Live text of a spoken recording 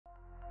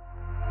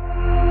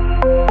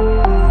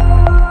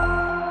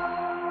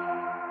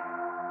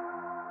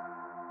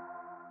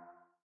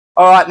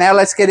All right, now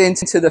let's get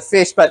into the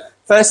fish. But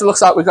first, it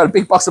looks like we've got a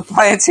big box of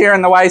plants here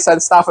in the way, so the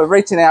staff are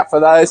reaching out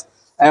for those,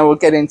 and we'll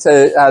get into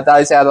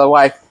those out of the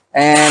way.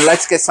 And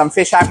let's get some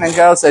fish happening,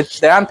 girls.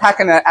 They're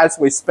unpacking it as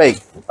we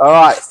speak. All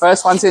right,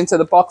 first one's into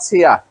the box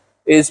here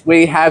is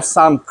we have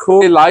some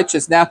coolie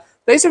loaches. Now,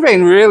 these have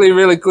been really,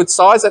 really good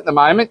size at the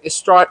moment, your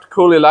striped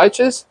coolie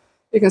loaches.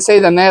 You can see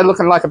them there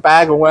looking like a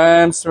bag of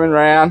worms swimming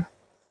around.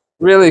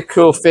 Really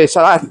cool fish.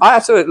 I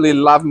absolutely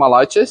love my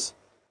loaches.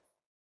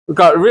 We've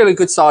got really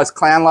good sized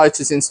clown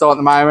loaches in store at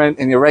the moment,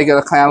 and your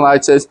regular clown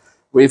loaches.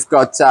 We've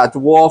got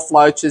dwarf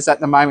loaches at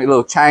the moment,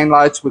 little chain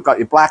loach. We've got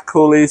your black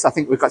coolies. I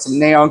think we've got some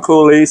neon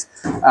coolies.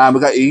 We've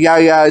got your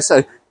yo-yos.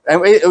 So, and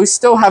we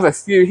still have a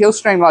few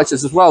hillstream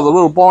loaches as well, the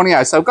little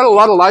Borneo. So we've got a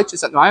lot of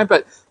loaches at the moment,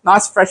 but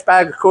nice fresh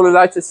bag of coolie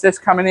loaches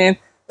just coming in.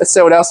 Let's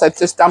see what else I've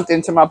just dumped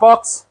into my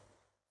box.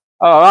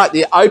 All right,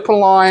 the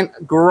opaline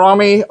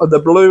grommy, or the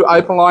blue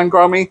opaline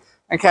grommy.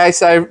 Okay,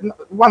 so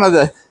one of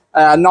the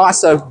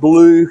nicer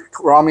blue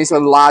grommies, or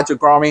larger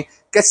grommy.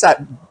 Gets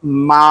that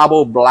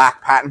marble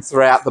black pattern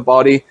throughout the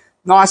body.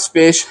 Nice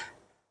fish.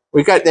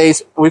 We've got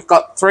these. We've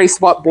got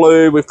 3-spot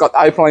blue. We've got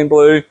opaline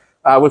blue.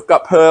 We've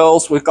got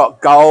pearls. We've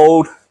got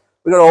gold.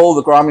 We've got all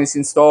the grommies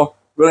in store.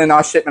 Really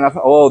nice shipment of.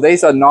 Oh,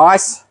 these are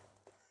nice.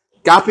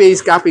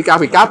 Guppies, guppy,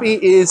 guppy. Guppy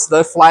is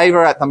the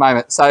flavour at the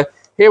moment. So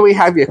here we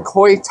have your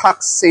koi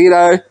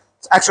tuxedo.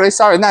 Actually,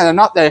 sorry, no, they're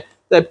not.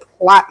 They're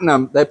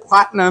platinum. They're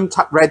platinum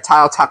red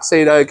tail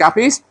tuxedo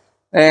guppies.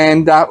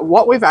 And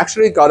what we've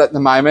actually got at the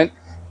moment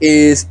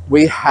is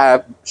we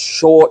have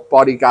short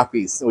body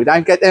guppies. We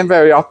don't get them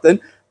very often.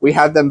 We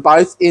have them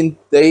both in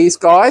these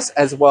guys,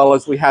 as well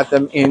as we have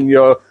them in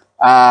your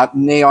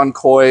neon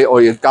koi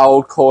or your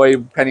gold koi,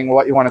 depending on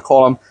what you want to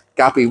call them,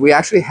 guppy. We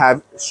actually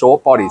have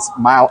short bodies,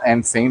 male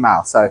and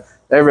female. So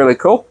they're really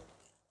cool.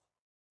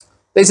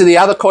 These are the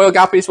other koi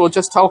guppies we were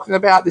just talking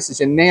about. This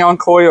is your neon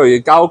koi or your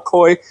gold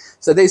koi.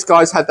 So these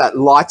guys have that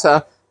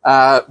lighter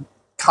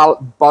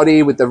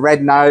body with the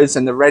red nose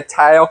and the red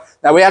tail.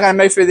 Now we are going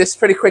to move through this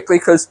pretty quickly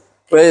because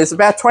there's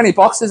about 20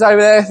 boxes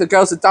over there. The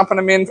girls are dumping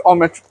them in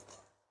on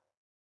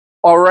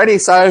already.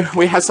 So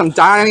we have some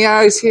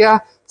Danios here.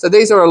 So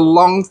these are a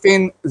long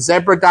fin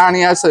zebra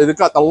Danio. So they've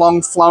got the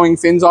long flowing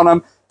fins on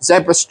them.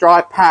 Zebra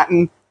stripe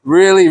pattern.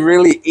 Really,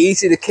 really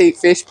easy to keep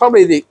fish.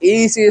 Probably the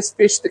easiest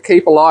fish to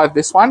keep alive,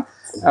 this one.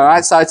 All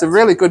right, so it's a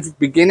really good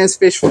beginner's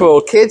fish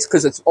for kids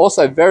because it's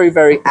also very,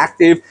 very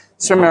active,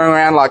 swimming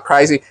around like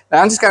crazy.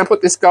 Now I'm just going to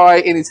put this guy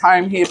in his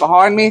home here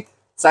behind me.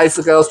 Saves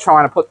the girls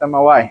trying to put them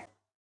away.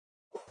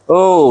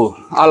 Oh,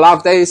 I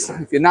love these.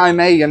 If you know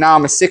me, you know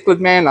I'm a cichlid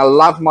man. I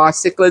love my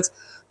cichlids.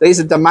 These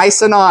are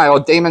Demasoni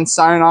or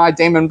Demonsoni,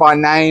 demon by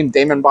name,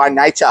 demon by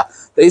nature.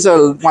 These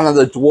are one of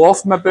the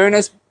dwarf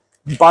Mabunas.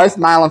 Both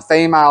male and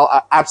female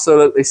are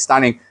absolutely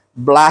stunning.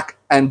 Black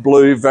and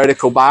blue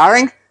vertical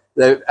barring.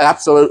 They're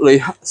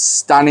absolutely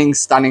stunning,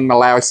 stunning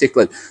Malawi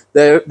cichlid.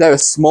 They're a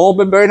small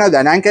Mbuna.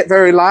 They don't get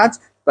very large,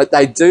 but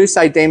they do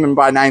say demon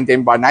by name,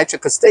 demon by nature,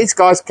 because these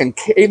guys can,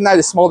 even though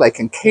they're small, they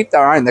can keep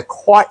their own. They're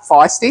quite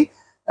feisty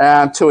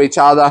to each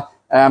other,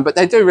 but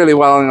they do really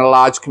well in a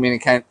large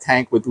communicating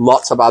tank with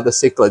lots of other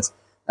cichlids.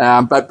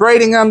 But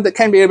breeding them, that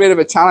can be a bit of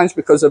a challenge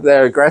because of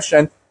their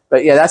aggression.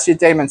 But yeah, that's your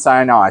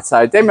Demonsoni.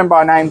 So demon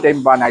by name,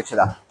 demon by nature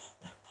though.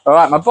 All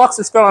right, my box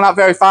is filling up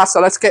very fast,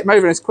 so let's get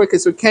moving as quick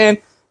as we can.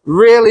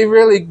 Really,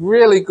 really,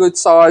 really good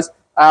size.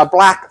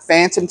 Black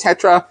Phantom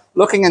Tetra.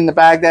 Looking in the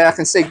bag there, I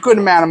can see a good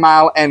amount of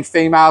male and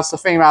females. The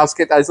females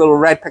get those little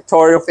red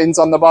pectoral fins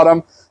on the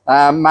bottom.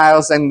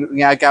 Males then, you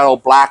know, go all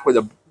black with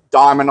a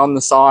diamond on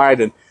the side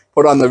and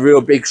put on the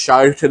real big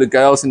show to the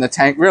girls in the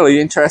tank.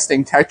 Really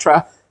interesting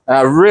Tetra.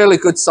 Really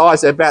good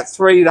size. They're about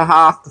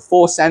 3.5 to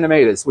 4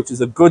 centimeters, which is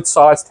a good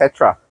size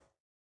Tetra.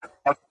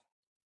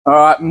 All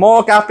right,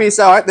 more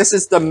guppies. All right, this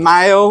is the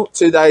male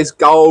to those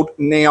gold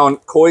neon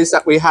kois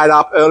that we had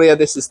up earlier.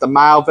 This is the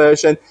male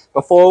version.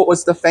 Before it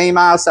was the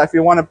female, so if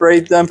you want to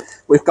breed them,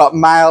 we've got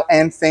male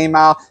and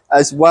female,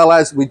 as well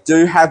as we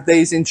do have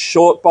these in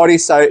short body.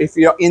 So if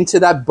you're into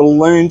that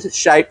ballooned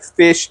shaped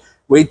fish,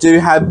 we do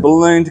have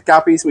ballooned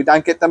guppies. We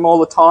don't get them all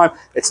the time.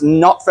 It's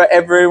not for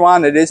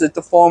everyone. It is a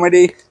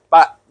deformity,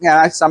 but you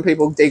know, some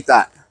people dig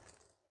that.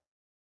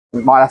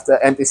 We might have to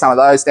empty some of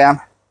those down.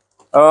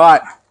 All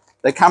right.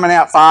 They're coming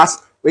out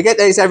fast. We get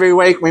these every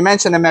week. We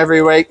mention them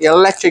every week. The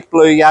electric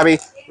blue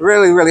yabby.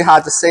 Really, really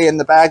hard to see in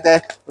the bag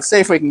there. We'll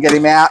see if we can get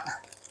him out.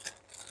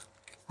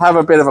 Have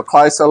a bit of a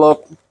closer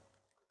look.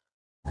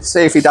 See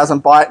if he doesn't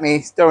bite me.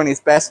 He's doing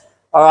his best.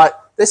 All right,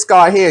 this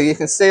guy here, you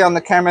can see on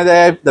the camera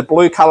there, the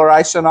blue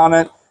coloration on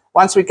it.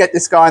 Once we get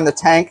this guy in the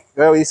tank,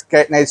 well, he's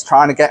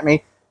trying to get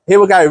me. He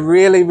will go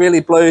really,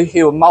 really blue.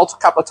 He will molt a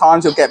couple of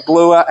times. He'll get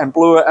bluer and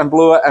bluer and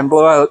bluer and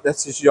bluer.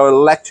 This is your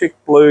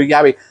electric blue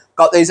yabby.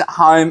 Got these at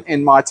home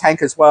in my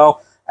tank as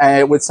well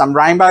with some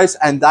rainbows,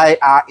 and they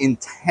are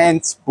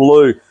intense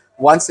blue.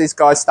 Once these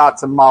guys start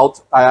to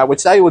molt,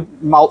 which they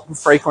would molt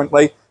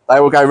frequently, they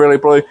will go really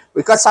blue.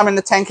 We've got some in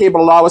the tank here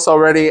below us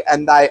already,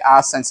 and they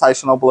are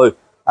sensational blue.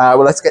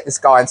 Well, let's get this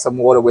guy in some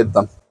water with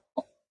them.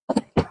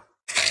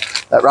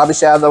 That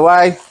rubbish out of the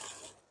way.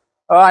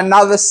 All right,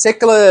 another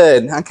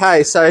cichlid.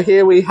 Okay, so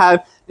here we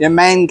have your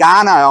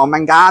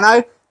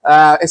mangano.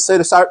 It's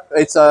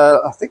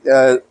I think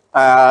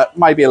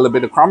maybe a little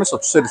bit of chromis or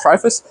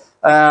pseudotrophus.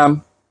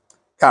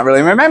 Can't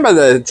really remember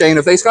the gene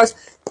of these guys.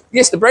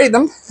 Used to breed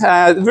them.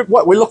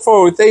 What we look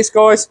for with these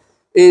guys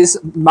is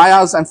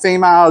males and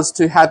females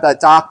to have that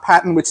dark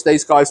pattern, which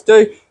these guys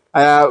do.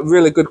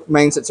 Really good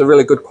means it's a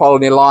really good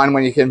quality line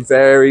when you can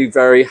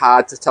very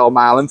hard to tell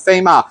male and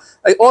female.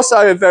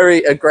 Also a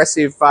very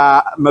aggressive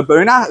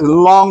Mabuna,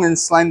 long and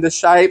slender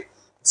shape,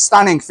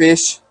 stunning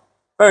fish,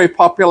 very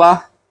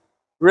popular,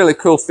 really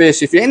cool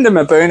fish. If you're into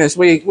Mabunas,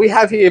 we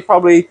have here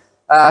probably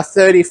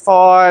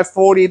 35,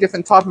 40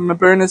 different type of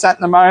Mabunas at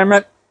the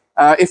moment.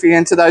 If you're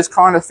into those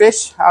kind of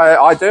fish,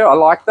 I do. I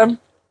like them.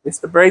 Used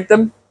to breed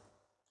them.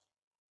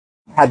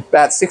 Had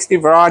about 60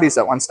 varieties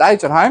at one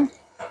stage at home.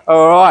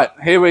 All right,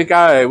 here we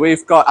go.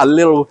 We've got a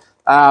little,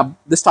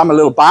 this time a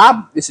little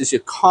barb. This is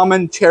your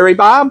common cherry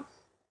barb.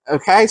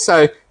 Okay,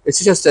 so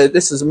it's just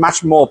this is a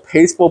much more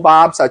peaceful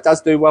barb, so it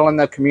does do well in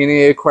the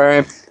community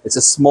aquarium. It's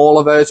a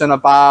smaller version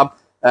of barb,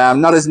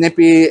 not as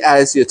nippy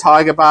as your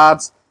tiger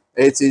barbs.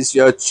 It is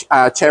your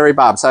cherry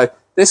barb. So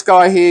this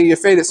guy here, you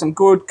feed it some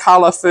good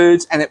color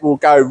foods and it will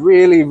go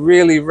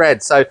really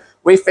red. So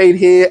we feed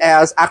here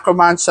ours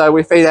Aquamunch, so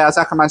we feed ours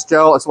Aquamunch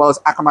gel as well as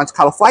Aquamunch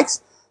color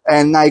flakes.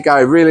 And they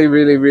go really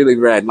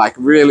red, like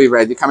really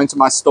red. You come into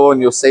my store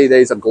and you'll see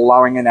these are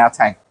glowing in our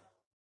tank.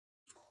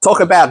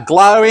 Talk about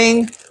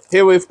glowing.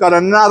 Here we've got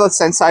another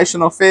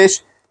sensational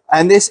fish.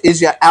 And this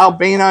is your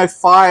albino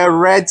fire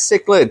red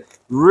cichlid.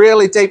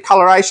 Really deep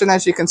coloration,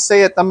 as you can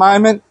see at the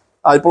moment.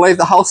 I believe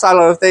the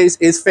wholesaler of these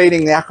is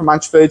feeding the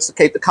Aquamunch foods to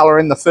keep the color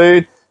in the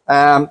food.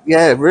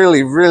 Yeah,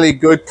 really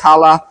good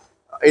color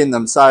in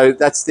them. So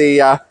that's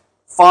the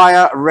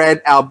fire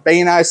red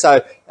albino.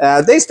 So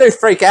these do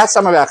freak out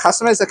some of our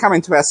customers. They come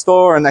into our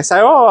store and they say,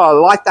 oh, I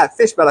like that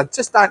fish, but I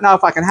just don't know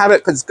if I can have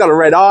it because it's got a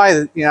red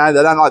eye. You know,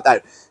 they don't like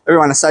that.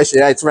 Everyone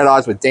associates red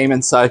eyes with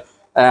demons, so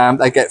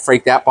they get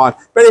freaked out by them.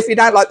 But if you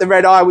don't like the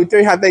red eye, we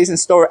do have these in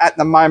store at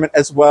the moment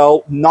as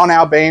well,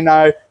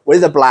 non-albino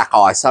with a black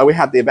eye. So we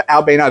have the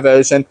albino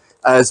version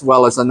as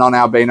well as the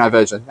non-albino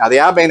version. Now the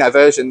albino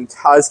version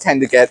does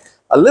tend to get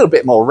a little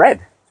bit more red,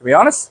 to be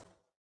honest.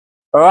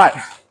 All right.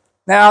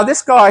 Now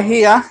this guy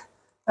here,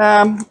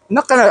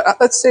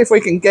 let's see if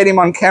we can get him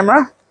on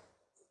camera.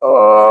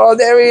 Oh,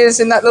 there he is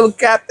in that little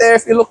gap there.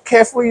 If you look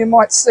carefully, you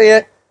might see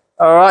it.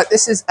 All right,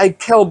 this is a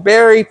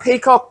Kelberry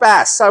peacock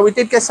bass. So we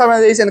did get some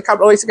of these in a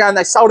couple of weeks ago and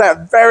they sold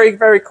out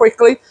very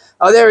quickly.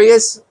 Oh, there he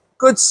is.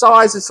 Good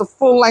size. It's the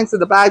full length of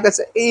the bag. That's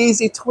an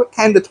easy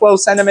 10 to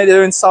 12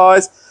 centimeter in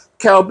size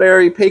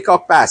Kelberry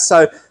peacock bass.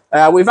 So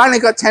we've only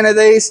got 10 of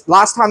these.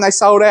 Last time they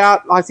sold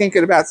out, I think,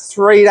 in about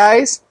 3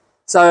 days.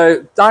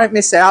 So don't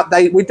miss out.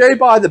 We do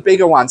buy the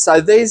bigger ones.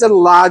 So these are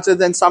larger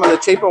than some of the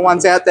cheaper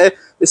ones out there.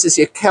 This is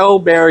your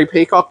Kelberry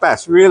peacock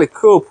bass. Really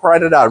cool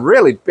predator.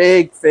 Really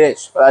big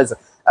fish for those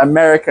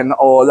American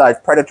or those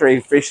predatory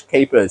fish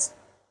keepers.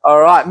 All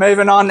right,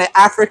 moving on, the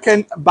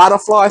African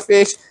butterfly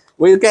fish.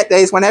 We'll get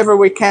these whenever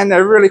we can.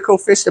 They're really cool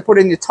fish to put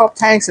in your top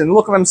tanks and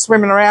look at them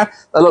swimming around.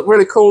 They look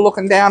really cool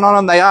looking down on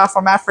them. They are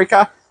from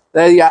Africa.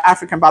 They're your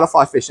African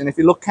butterfly fish. And if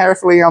you look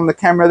carefully on the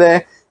camera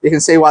there, you can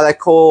see why they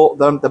call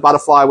them the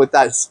butterfly with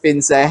those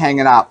fins there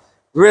hanging up.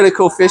 Really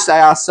cool fish. They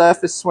are a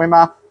surface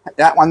swimmer.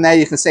 That one there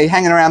you can see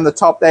hanging around the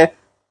top there.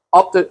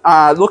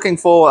 Looking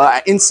for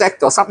an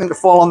insect or something to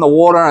fall on the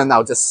water and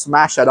they'll just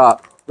smash it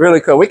up. Really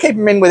cool. We keep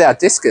them in with our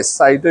discus.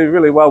 They do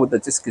really well with the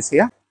discus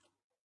here.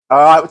 All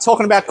right, we're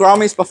talking about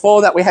grommies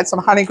before that. We had some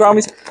honey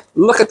grommies.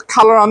 Look at the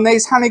color on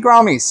these honey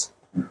grommies.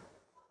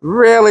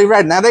 Really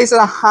red. Now, these are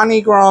the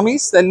honey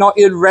grommies. They're not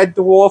your red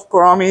dwarf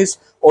grommies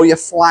or your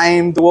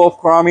flame dwarf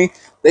grommy.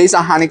 These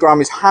are honey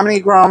grommies.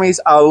 Honey grommies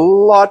are a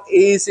lot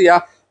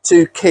easier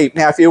to keep.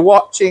 Now, if you're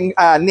watching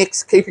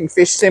Nick's Keeping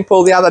Fish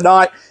Simple the other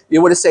night,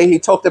 you would have seen he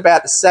talked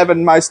about the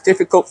 7 most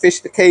difficult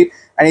fish to keep,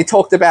 and he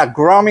talked about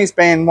grommies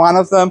being one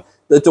of them.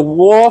 The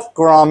dwarf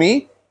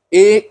grommy,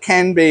 it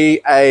can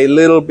be a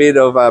little bit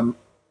of a,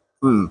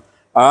 all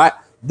right.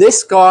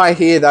 This guy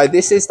here, though,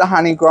 this is the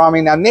honey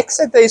grommy. Now, Nick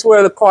said these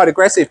were quite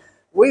aggressive.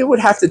 We would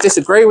have to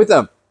disagree with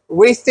them.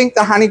 We think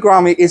the honey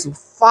grommy is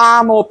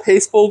far more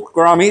peaceful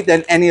grommy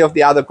than any of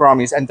the other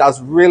grommies and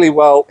does really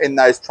well in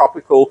those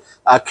tropical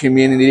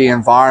community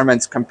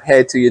environments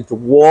compared to your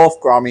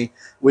dwarf grommy,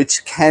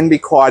 which can be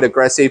quite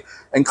aggressive,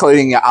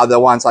 including your other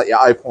ones like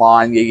your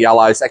opaline, your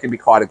yellows. They can be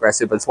quite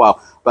aggressive as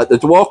well. But the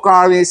dwarf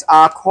grommies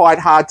are quite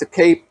hard to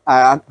keep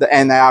and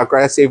they are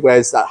aggressive,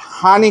 whereas the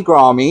honey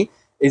grommy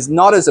is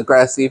not as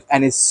aggressive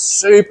and is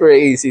super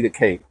easy to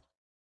keep.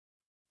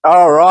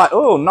 All right.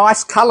 Oh,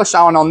 nice color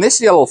showing on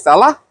this little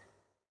fella.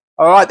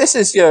 All right, this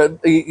is your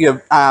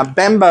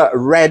Bemba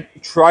Red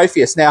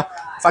Tropheus. Now,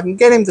 if I can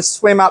get him to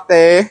swim up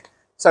there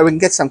so we can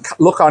get some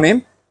look on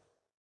him,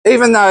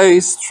 even though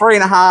he's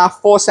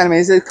 3.5, 4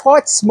 centimeters, he's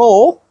quite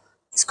small.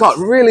 It's got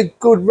really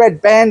good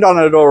red band on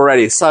it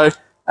already. So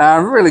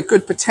really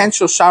good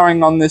potential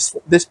showing on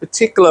this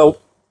particular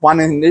one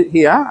in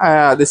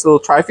here, this little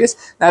Tropheus.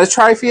 Now, the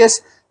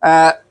Tropheus,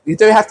 You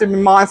do have to be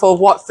mindful of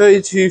what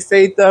foods you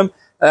feed them.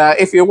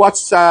 If you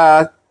watched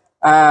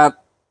Katie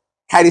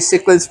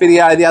Cichlids'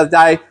 video the other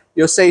day,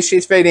 you'll see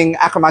she's feeding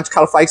Aquamunch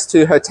Colour Flakes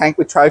to her tank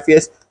with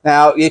Tropheus.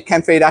 Now, you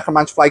can feed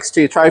Aquamunch Flakes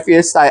to your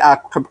Tropheus. They are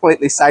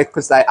completely safe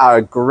because they are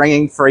a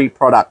green-free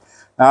product.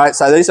 All right,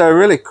 so these are a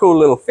really cool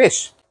little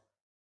fish.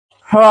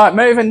 All right,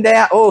 moving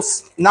down. Oh,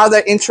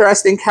 another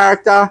interesting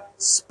character,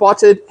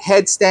 spotted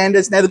head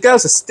standards. Now, the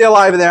girls are still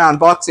over there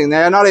unboxing.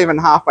 They're not even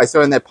halfway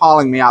through and they're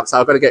piling me up, so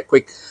I've got to get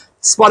quick.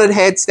 Spotted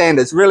head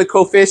standards, really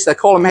cool fish. They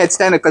call them head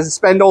standard because they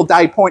spend all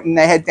day pointing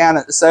their head down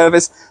at the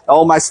surface. They're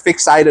almost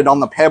fixated on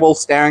the pebble,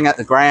 staring at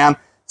the ground.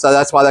 So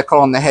that's why they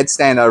call them the head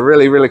standard.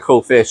 Really, really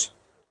cool fish.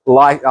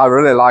 I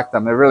really like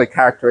them. They're really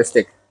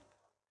characteristic.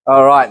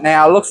 All right,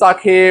 now it looks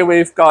like here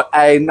we've got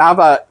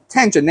another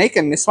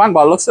Tanganyika, this one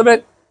by the looks of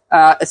it.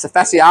 It's a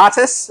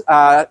fasciatus.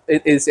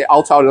 It is the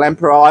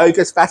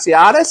Lempriogus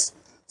fasciatus.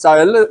 So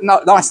a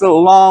nice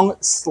little long,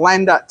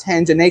 slender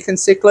Tanganyika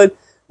cichlid.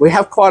 We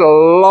have quite a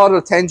lot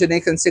of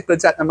Tanganyika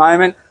cichlids at the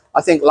moment.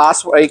 I think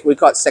last week we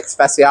got Sex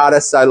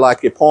fasciatus, so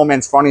like your poor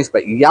man's fronties,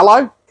 but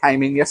yellow,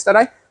 came in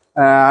yesterday.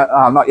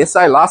 Not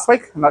yesterday, last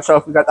week. I'm not sure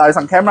if we got those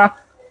on camera.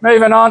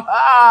 Moving on.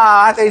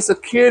 Ah, these are the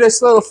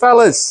cutest little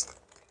fellas.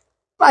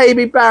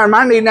 Baby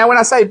barramundi. Now, when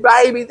I say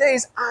baby,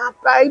 these are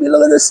baby.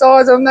 Look at the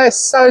size of them. They're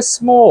so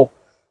small.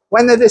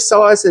 When they're this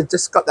size, they've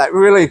just got that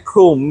really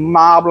cool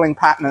marbling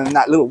pattern and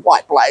that little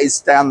white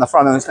blaze down the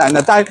front of them.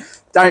 Now,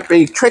 don't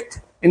be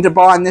tricked into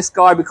buying this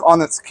guy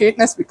on its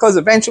cuteness, because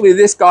eventually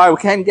this guy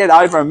can get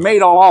over a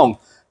metre long.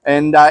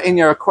 And in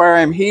your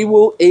aquarium, he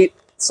will eat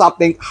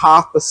something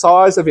half the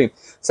size of him.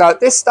 So at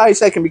this stage,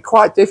 they can be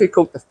quite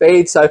difficult to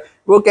feed. So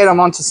we'll get them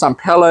onto some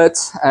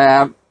pellets,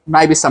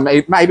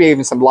 maybe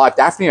even some live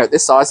Daphne. At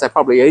this size, they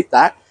probably eat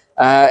that,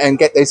 and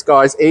get these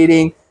guys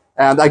eating.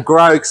 They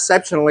grow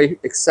exceptionally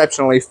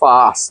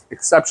fast,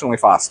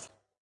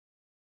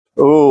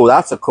 Oh,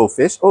 that's a cool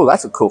fish. Oh,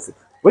 that's a cool fish.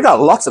 We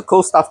got lots of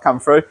cool stuff come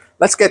through.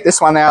 Let's get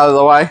this one out of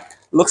the way.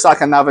 Looks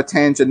like another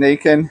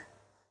Tanganyika.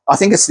 I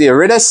think it's the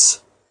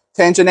Iridis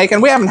Tanganyika.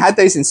 We haven't had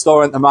these in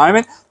store at the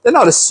moment. They're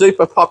not a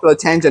super popular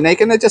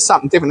Tanganyika. They're just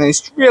something different. And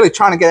he's really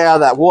trying to get out of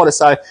that water.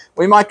 So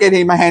we might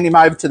hand him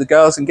over to the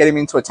girls and get him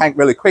into a tank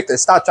really quick. They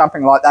start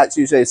jumping like that. It's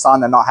usually a sign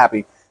they're not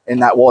happy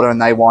in that water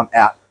and they want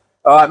out.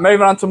 All right,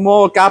 moving on to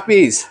more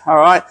guppies. All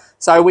right,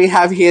 so we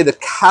have here the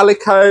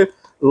Calico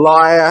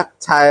Lyre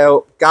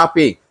Tail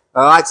Guppy.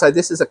 All right, so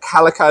this is a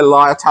Calico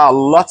Lyre Tail.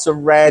 Lots of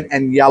red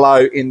and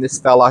yellow in this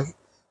fella.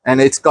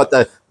 And it's got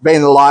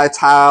being the lyre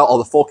tail or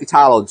the forky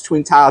tail or the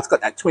twin tail, it's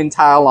got that twin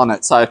tail on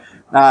it. So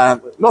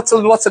lots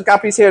of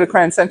guppies here at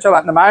Aquarium Central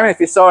at the moment.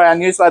 If you saw our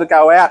newsletter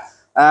go out,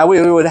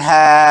 we would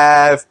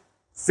have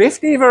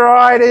 50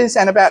 varieties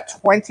and about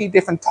 20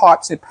 different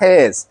types of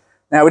pairs.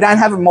 Now, we don't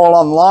have them all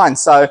online,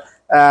 so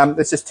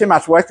there's just too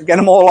much work to get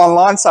them all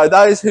online. So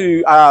those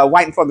who are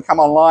waiting for them to come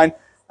online,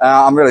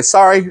 I'm really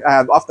sorry.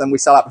 Often we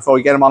sell out before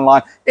we get them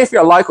online. If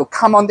you're local,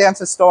 come on down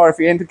to the store. If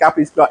you're into guppies,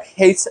 we've got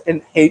heaps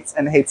and heaps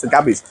and heaps of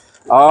guppies.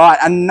 All right,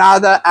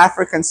 another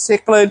African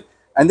cichlid.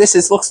 And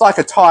this looks like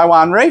a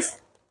Taiwan reef.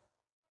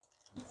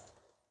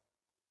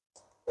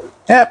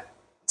 Yep,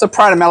 it's a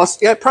Protomelis.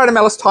 Yeah,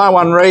 Protomelis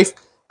Taiwan reef.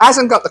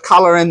 Hasn't got the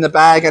colour in the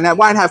bag, and it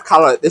won't have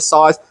colour at this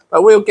size,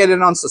 but we'll get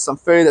it onto some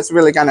food that's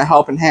really going to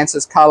help enhance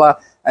its colour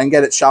and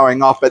get it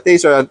showing off. But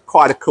these are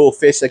quite a cool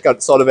fish. They've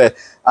got sort of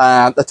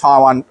the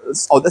Taiwan,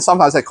 or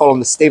sometimes they call them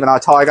the Stephen I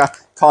tiger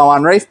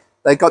Taiwan reef.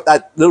 They've got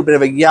that little bit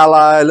of a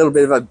yellow, a little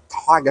bit of a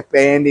tiger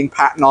banding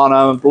pattern on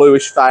them,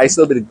 bluish face,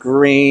 a little bit of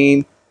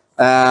green.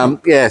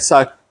 Yeah,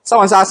 so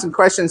someone's asking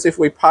questions if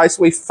we post.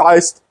 We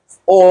post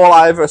all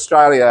over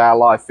Australia our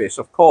live fish.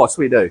 Of course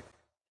we do.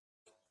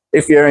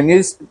 If you're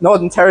in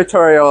Northern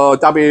Territory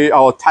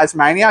or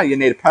Tasmania, you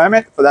need a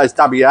permit. For those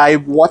WA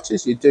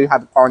watchers, you do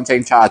have a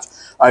quarantine charge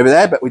over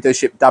there, but we do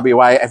ship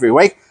WA every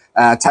week.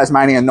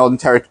 Tasmania and Northern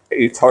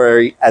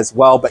Territory as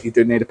well, but you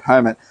do need a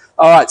permit.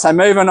 All right, so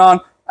moving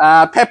on.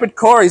 Peppered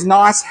cories,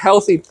 nice,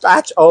 healthy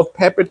batch of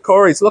peppered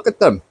cories. Look at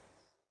them.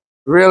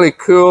 Really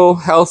cool,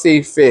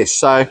 healthy fish.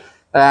 So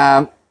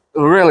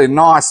really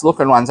nice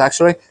looking ones,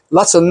 actually.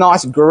 Lots of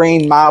nice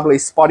green marbly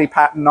spotty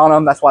pattern on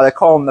them. That's why they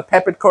call them the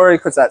peppered cory,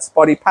 because that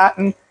spotty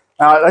pattern.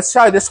 Let's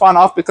show this one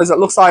off, because it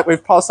looks like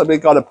we've possibly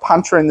got a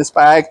puncher in this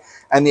bag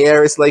and the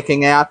air is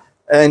leaking out.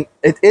 And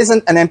it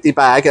isn't an empty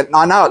bag.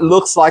 I know it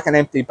looks like an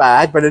empty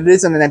bag, but it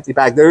isn't an empty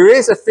bag. There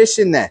is a fish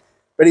in there,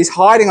 but he's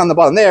hiding on the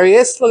bottom. There he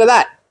is. Look at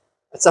that.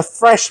 It's a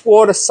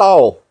freshwater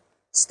sole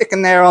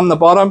sticking there on the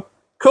bottom.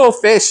 Cool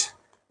fish.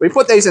 We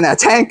put these in our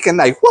tank and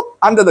they whoop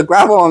under the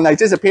gravel and they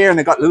disappear, and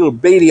they've got little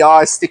beady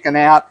eyes sticking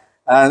out.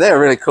 They're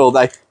really cool.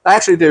 They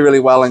actually do really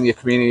well in your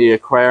community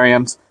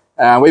aquariums.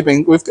 We've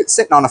got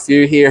sitting on a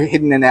few here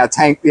hidden in our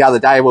tank. The other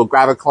day we were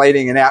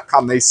gravocleaning and out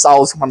come these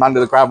soles from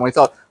under the gravel. And we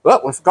thought,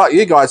 well, we forgot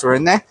you guys were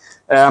in there.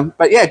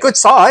 But yeah, good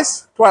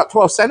size,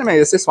 12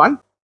 centimetres this one.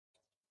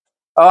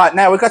 All right,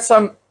 now we've got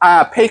some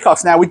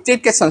peacocks. Now we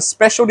did get some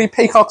specialty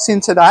peacocks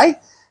in today.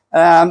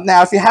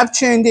 Now if you have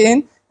tuned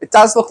in, it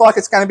does look like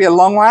it's going to be a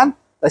long one.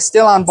 They're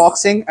still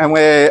unboxing, and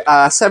we're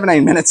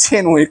 17 minutes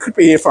in. We could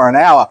be here for an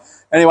hour.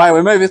 Anyway,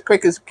 we move as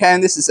quick as we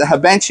can. This is the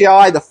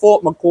Habantii, the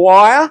Fort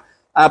McGuire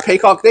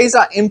peacock. These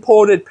are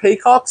imported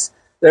peacocks.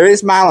 There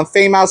is male and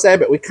females there,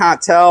 but we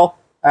can't tell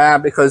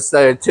because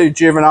they're too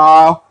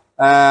juvenile.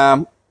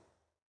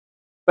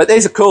 But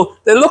these are cool.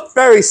 They look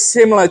very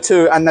similar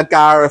to a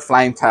Nagara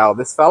flametail,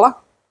 this fella.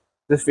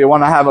 Just if you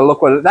want to have a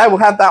look at it. They will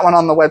have that one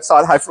on the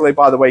website, hopefully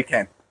by the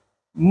weekend.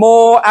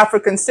 More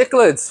African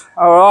cichlids.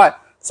 All right.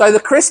 So the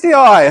Christie,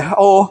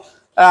 or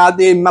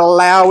the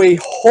Malawi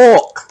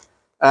hawk,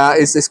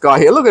 is this guy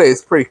here. Look at it.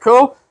 It's pretty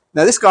cool.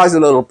 Now, this guy's a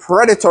little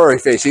predatory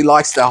fish. He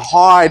likes to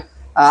hide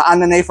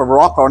underneath a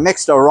rock or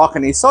next to a rock,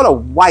 and he sort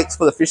of waits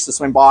for the fish to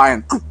swim by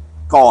and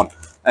gone.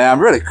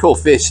 Really cool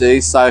fish,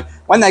 these. So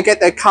when they get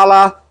their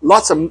color,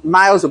 lots of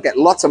males will get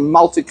lots of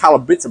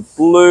multicolored bits of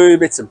blue,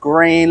 bits of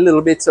green,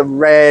 little bits of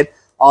red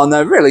on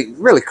the really,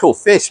 really cool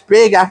fish.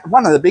 Big,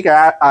 one of the bigger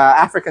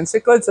African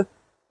cichlids.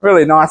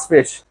 Really nice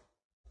fish.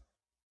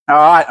 All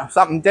right,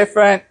 something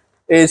different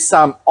is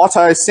some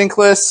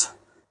Otocinclus.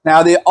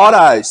 Now the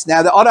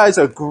Ottos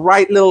are a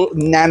great little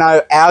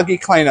nano algae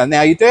cleaner.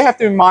 Now you do have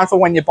to be mindful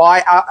when you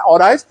buy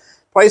Ottos.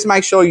 Please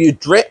make sure you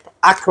drip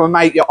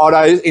acclimate your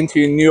Ottos into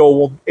your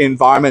new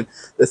environment.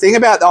 The thing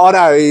about the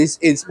Otto is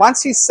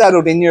once he's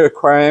settled in your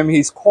aquarium,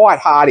 he's quite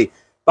hardy.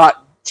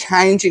 But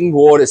changing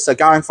water, so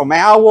going from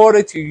our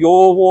water to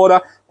your water,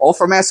 or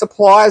from our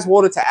supplier's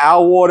water to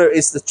our water,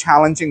 is the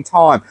challenging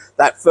time,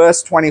 that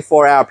first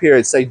 24-hour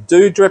period. So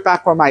do drip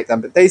acclimate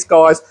them. But these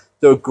guys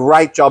do a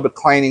great job of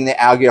cleaning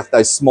the algae off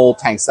those small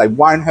tanks. They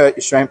won't hurt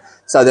your shrimp,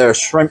 so they're a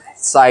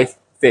shrimp-safe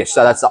fish.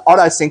 So that's the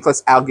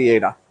Otocinclus algae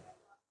eater.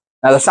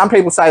 Now, some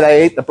people say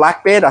they eat the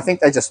blackbeard. I think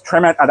they just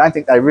trim it. I don't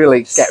think they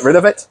really get rid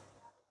of it.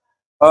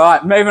 All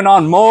right, moving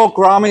on. More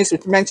Grommies.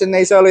 We mentioned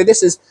these earlier.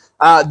 This is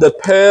the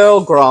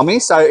pearl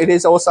Grommie. So it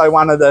is also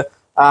one of the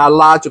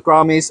larger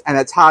Grommies, and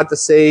it's hard to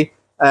see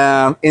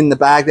in the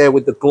bag there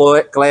with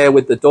the glare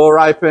with the door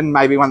open.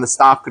 Maybe one of the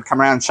staff could come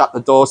around and shut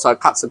the door so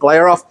it cuts the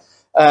glare off.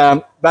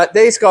 But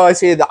these guys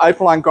here, the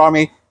opaline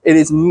Grommie, it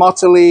is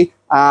mottily,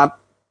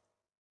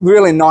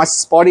 really nice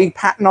spotty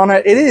pattern on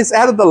it. It is,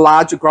 out of the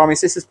larger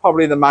Grommies, this is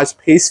probably the most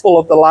peaceful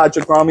of the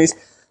larger Grommies.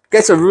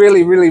 Gets a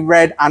really, really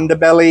red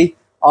underbelly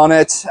on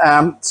it.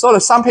 Sort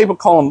of, some people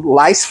call them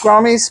lace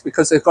Grommies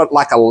because they've got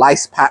like a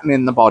lace pattern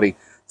in the body.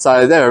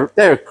 So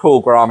they're a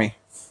cool Grommie.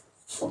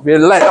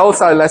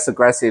 Also less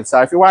aggressive.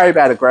 So if you worry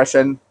about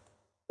aggression,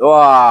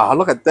 oh,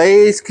 look at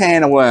these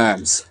can of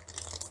worms.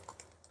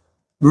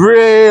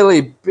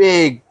 Really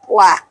big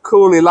black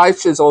coolie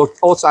loaches, or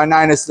also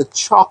known as the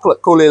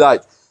chocolate coolie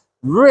loach.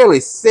 Really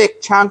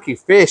thick, chunky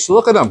fish.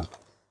 Look at them.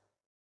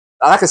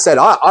 Like I said,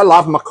 I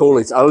love my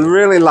coolies. I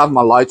really love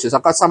my loaches.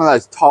 I've got some of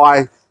those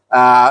Thai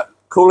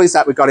coolies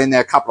that we got in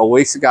there a couple of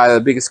weeks ago.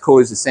 The biggest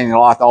coolies you've seen in your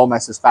life,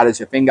 almost as fat as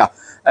your finger.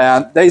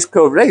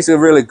 These are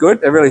really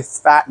good. They're really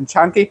fat and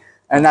chunky.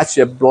 And that's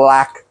your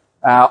black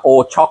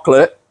or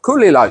chocolate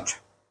coolie loach.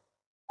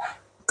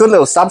 Good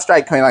little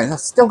substrate coolie loach. I've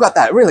still got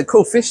that really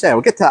cool fish there.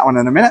 We'll get to that one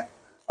in a minute.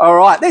 All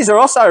right, these are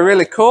also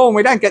really cool, and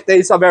we don't get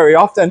these very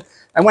often.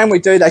 And when we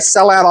do, they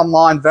sell out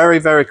online very,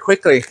 very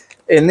quickly.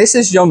 And this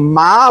is your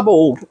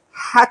marbled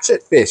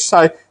hatchet fish.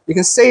 So you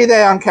can see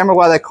there on camera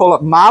why they call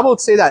it marbled.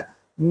 See that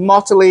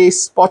mottily,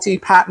 spotty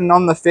pattern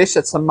on the fish?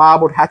 It's a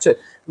marbled hatchet.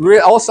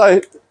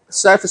 Also,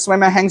 surface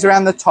swimmer hangs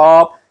around the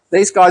top.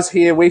 These guys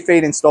here, we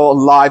feed in store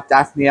live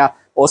Daphnia,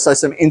 also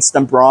some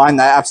instant brine.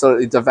 They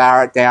absolutely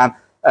devour it down.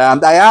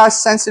 They are a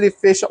sensitive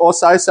fish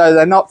also, so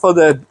they're not for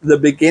the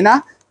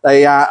beginner.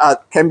 They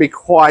can be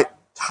quite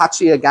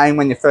touchy again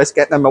when you first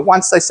get them, but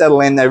once they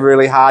settle in, they're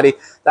really hardy.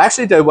 They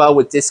actually do well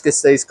with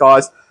discus, these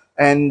guys.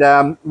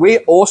 And we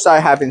also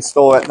have in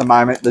store at the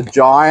moment the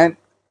giant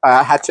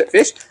hatchet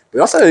fish. We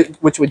also,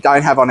 which we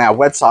don't have on our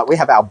website, we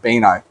have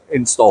albino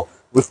in store.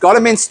 We've got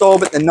them in store,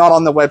 but they're not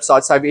on the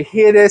website. So if you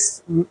hear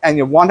this and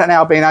you want an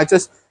albino,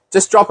 just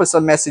drop us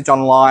a message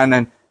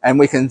online, and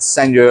we can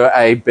send you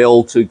a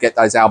bill to get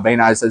those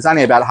albinos. There's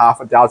only about half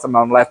a dozen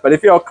of them left, but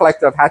if you're a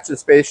collector of hatchet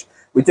fish,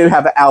 we do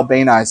have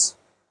albinos.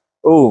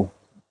 Ooh.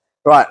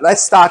 Right,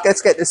 let's start.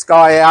 Let's get this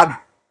guy out.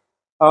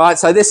 All right,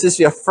 so this is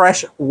your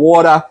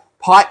freshwater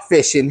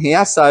pipefish in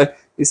here. So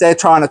he's there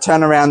trying to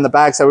turn around the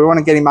bag. So we want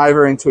to get him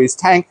over into his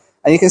tank.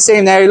 And you can see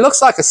him there. He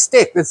looks like a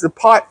stick. This is a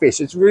pipefish.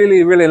 It's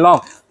really, really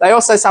long. They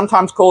also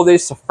sometimes call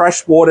this a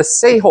freshwater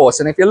seahorse.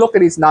 And if you look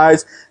at his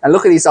nose and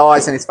look at his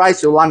eyes and his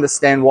face, you'll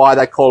understand why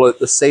they call it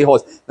the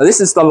seahorse. Now,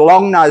 this is the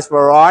long-nosed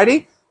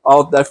variety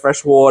of the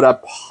freshwater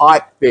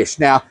pipefish.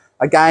 Now,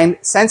 again,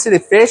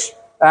 sensitive fish.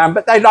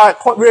 But they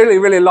really,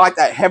 really like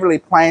that heavily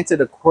planted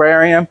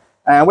aquarium.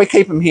 We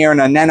keep them here in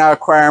a nano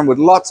aquarium with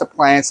lots of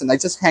plants, and they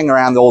just hang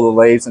around all the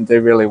leaves and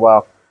do really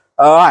well.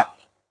 All right.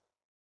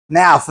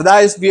 Now, for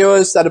those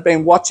viewers that have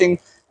been watching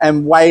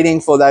and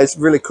waiting for those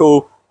really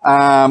cool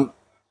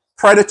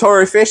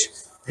predatory fish,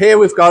 here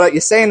we've got it.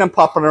 You're seeing them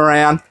popping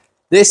around.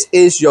 This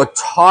is your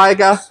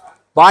tiger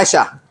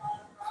baisha.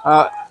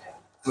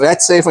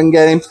 Let's see if we can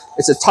get him.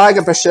 It's a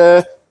tiger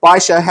baisha.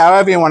 Baisha,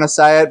 however you want to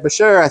say it. But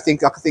sure, I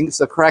think it's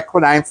the correct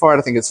name for it.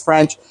 I think it's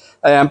French.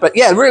 But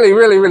yeah, really,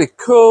 really, really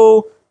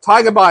cool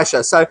tiger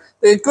Baisha. So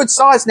they're good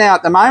size now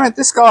at the moment.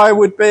 This guy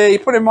would be,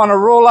 put him on a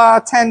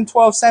ruler, 10,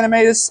 12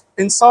 centimeters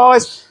in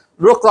size.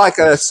 Look like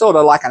a sort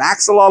of like an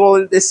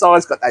axolotl this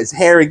size. Got those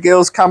hairy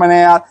gills coming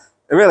out.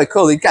 They're really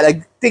cool. They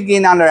dig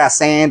in under our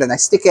sand and they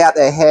stick out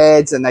their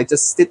heads and they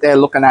just sit there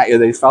looking at you,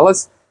 these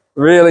fellas.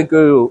 Really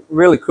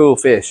cool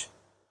fish.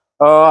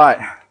 All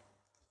right.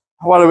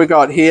 What do we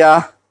got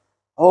here?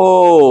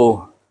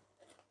 Oh,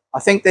 I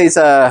think these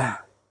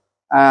are,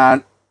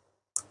 I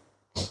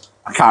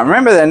can't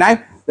remember their name.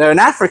 They're an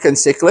African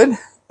cichlid,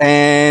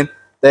 and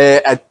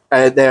they're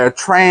a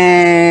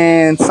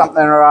trans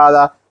something or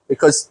other,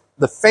 because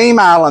the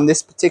female on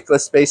this particular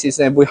species,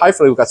 and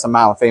hopefully we've got some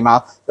male and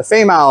female, the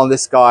female on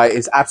this guy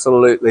is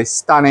absolutely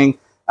stunning,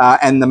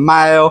 and the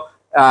male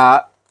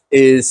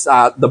is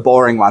the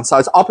boring one. So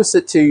it's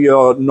opposite to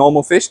your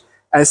normal fish,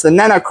 and it's the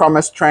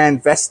Nanochromis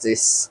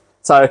transvestis.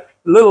 So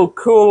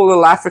cool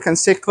little African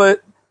cichlid.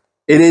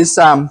 It is,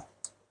 they're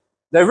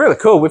really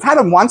cool. We've had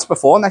them once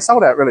before and they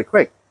sold out really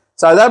quick.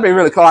 So that'll be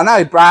really cool. I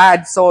know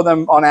Brad saw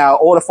them on our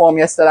order form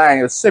yesterday and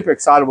he was super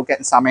excited about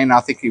getting some in. I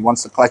think he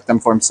wants to collect them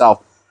for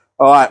himself.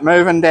 All right,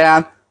 moving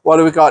down. What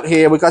do we got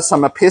here? We've got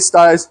some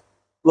apistos.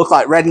 Look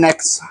like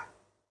rednecks.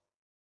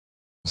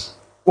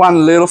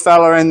 One little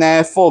fella in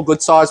there, 4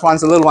 good sized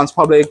ones. The little one's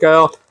probably a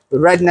girl. The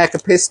redneck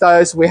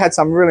apistos. We had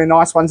some really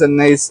nice ones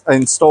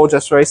in store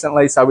just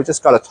recently, so we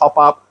just got a top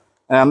up.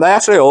 They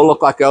actually all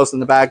look like girls in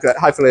the bag.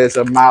 Hopefully there's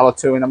a male or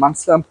 2 in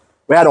amongst them.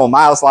 We had all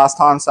males last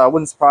time, so it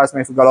wouldn't surprise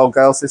me if we got all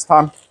girls this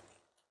time.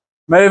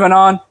 Moving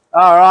on.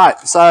 All right,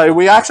 so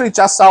we actually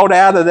just sold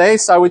out of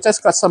these, so we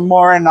just got some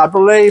more in. I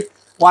believe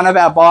one of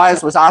our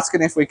buyers was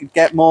asking if we could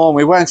get more, and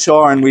we weren't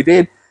sure, and we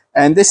did.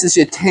 And this is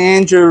your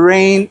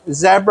tangerine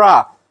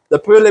zebra, the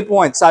poulet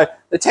point. So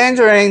the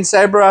tangerine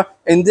zebra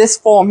in this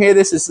form here,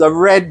 this is the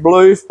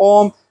red-blue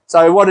form.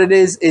 So what it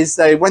is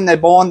when they're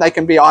born, they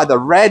can be either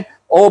red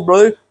or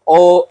blue,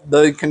 or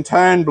they can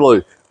turn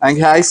blue.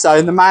 Okay,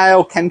 so the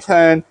male can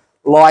turn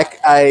like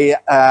a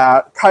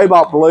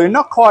cobalt blue,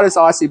 not quite as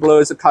icy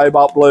blue as a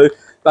cobalt blue,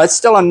 but it's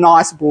still a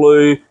nice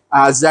blue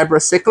zebra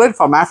cichlid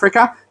from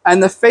Africa.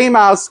 And the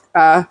females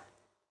are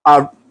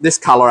this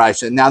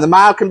coloration. Now the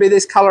male can be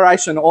this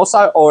coloration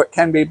also, or it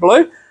can be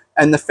blue,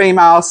 and the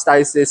female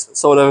stays this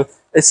sort of,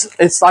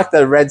 it's like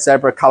the red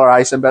zebra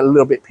coloration, but a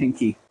little bit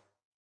pinky.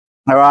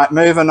 All right,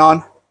 moving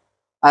on.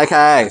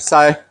 Okay,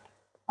 so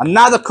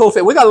another cool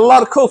fish. We got a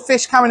lot of cool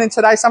fish coming in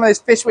today. Some of these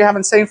fish we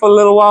haven't seen for a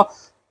little while.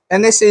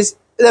 And this is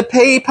the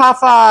pea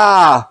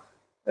puffer.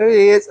 There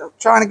he is. I'm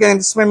trying to get him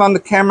to swim on the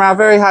camera.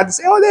 Very hard to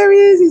see. Oh, there he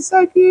is. He's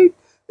so cute.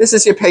 This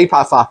is your pea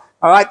puffer.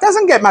 All right,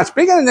 doesn't get much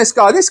bigger than this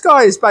guy. This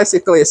guy is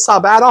basically a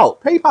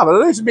sub-adult pea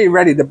puffer. This should be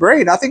ready to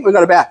breed. I think we've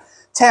got about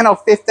 10 or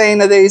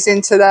 15 of these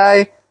in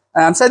today.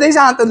 So these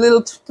aren't the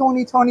little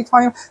 20.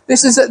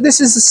 This is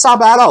a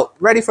sub-adult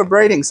ready for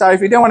breeding. So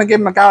if you don't want to give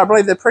them a go, I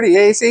believe they're pretty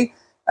easy.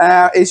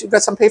 You've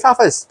got some pea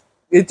puffers.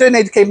 You do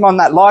need to keep them on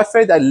that live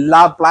food. They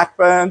love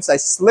blackworms. They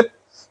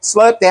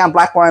slurp down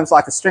blackworms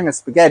like a string of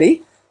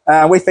spaghetti.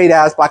 We feed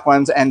ours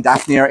blackworms and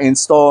Daphnia in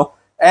store.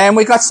 And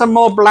we got some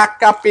more black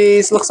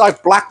guppies. Looks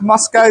like black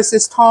Moscows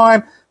this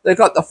time. They've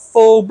got the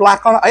full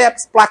black on it. Oh, yep,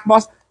 it's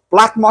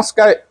black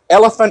Moscow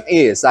elephant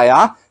ears, they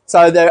are.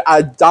 So they're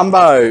a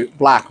Dumbo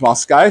black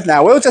Moscows.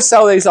 Now, we'll just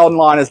sell these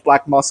online as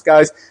black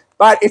Moscows.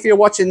 But if you're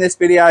watching this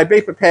video,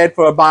 be prepared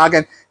for a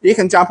bargain. You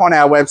can jump on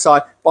our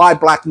website, buy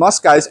black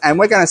Moscows, and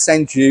we're going to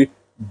send you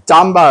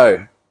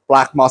Dumbo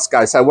black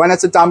Moscow. So when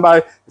it's a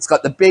Dumbo, it's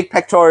got the big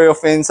pectoral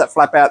fins that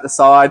flap out the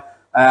side,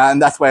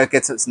 and that's where it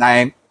gets its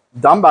name,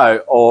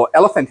 Dumbo, or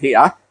elephant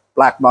here,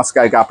 black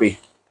Moscow guppy.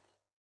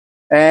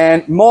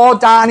 And more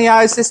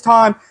Danios this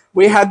time.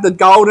 We had the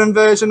golden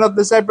version of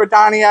the zebra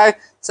Danio.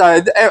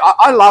 So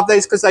I love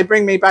these because they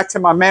bring me back to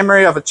my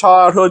memory of a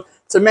childhood.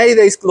 To me,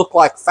 these look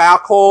like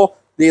Falcor,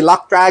 the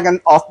luck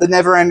dragon of the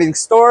Never-Ending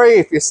Story.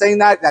 If you've seen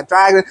that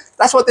dragon,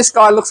 that's what this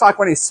guy looks like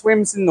when he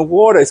swims in the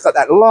water. He's got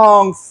that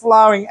long,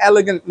 flowing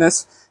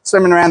elegantness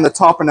swimming around the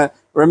top, and it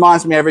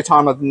reminds me every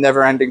time of the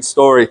Never-Ending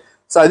Story.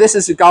 So this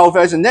is the gold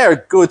version. They're a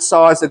good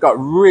size. They've got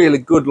really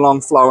good,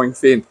 long, flowing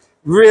fin.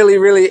 Really,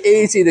 really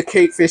easy to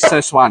keep fish,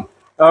 this one.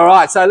 All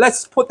right, so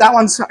let's put that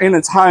one in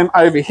its home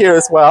over here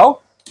as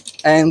well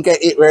and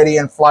get it ready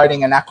and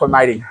floating and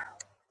acclimating.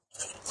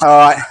 All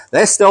right,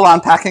 they're still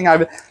unpacking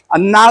over.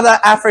 Another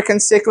African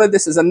cichlid.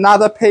 This is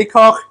another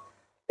peacock.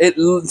 It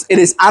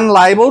is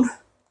unlabeled,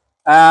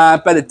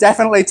 but it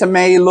definitely, to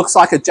me, looks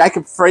like a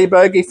Jacob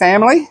Freebergy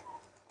family.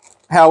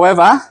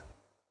 However,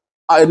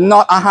 I'm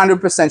not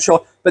 100%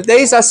 sure. But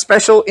these are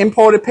special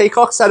imported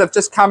peacocks that have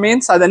just come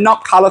in. So they're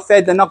not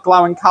colour-fed. They're not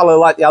glowing colour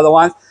like the other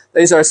ones.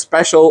 These are a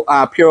special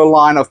pure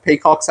line of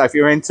peacocks. So if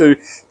you're into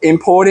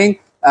importing,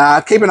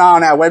 keep an eye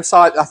on our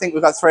website. I think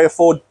we've got 3 or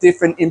 4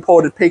 different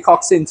imported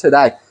peacocks in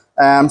today.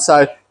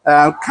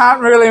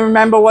 Can't really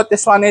remember what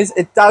this one is.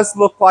 It does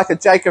look like a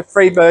Jacob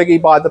Freebergy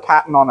by the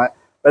pattern on it.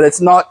 but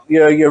it's not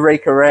your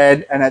Eureka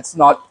Red, and it's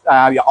not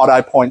your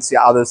Otto Points,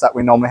 your others that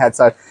we normally had.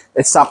 So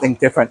it's something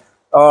different.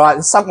 All right,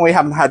 it's something we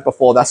haven't had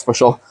before, that's for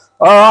sure.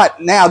 All right,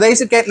 now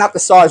these are getting up to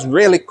size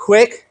really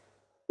quick.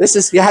 This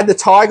is, you had the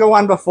tiger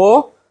one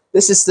before.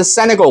 This is the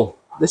Senegal.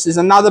 This is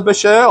another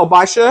Bashir or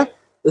Baisha,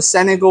 the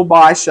Senegal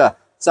Baisha.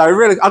 So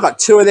really, I've got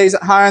 2 of these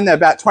at home. They're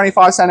about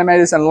 25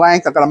 centimeters in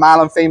length. I've got a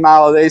male and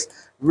female of these.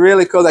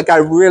 Really cool. They go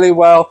really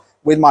well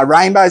with my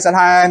rainbows at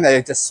home.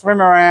 They just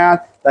swim around.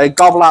 They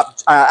gobble up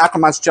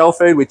Ackermann's gel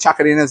food. We chuck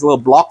it in as little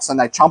blocks and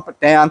they chomp it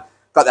down.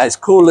 Got those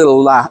cool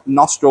little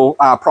nostril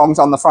prongs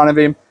on the front of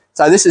him.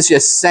 So this is your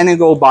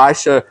Senegal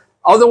Baisha,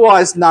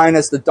 otherwise known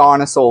as the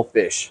dinosaur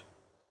fish.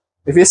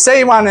 If you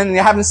see one and you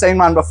haven't seen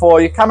one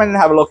before, you come in and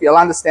have a look. You'll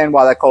understand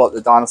why they call it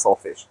the dinosaur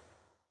fish.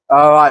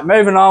 All right,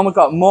 moving on. We've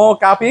got more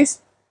guppies.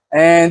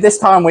 And this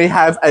time we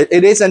have,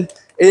 it is an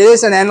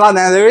endler.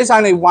 Now, there is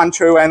only one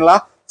true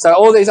endler. So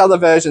all these other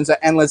versions of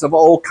endlers have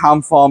all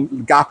come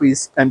from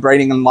guppies and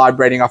breeding and live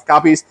breeding off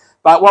guppies.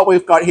 But what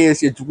we've got here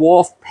is your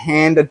dwarf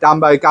panda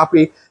Dumbo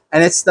guppy,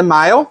 and it's the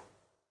male.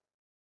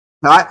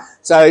 Right?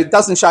 So it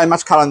doesn't show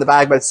much colour in the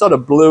bag, but it's sort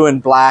of blue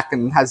and black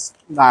and has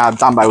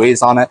Dumbo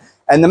ears on it.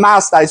 And the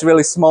male stays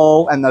really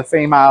small, and the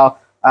female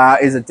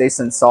is a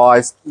decent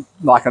size,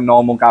 like a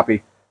normal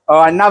guppy. All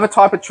right, another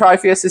type of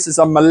Tropheus. This is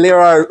a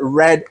Maliro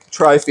Red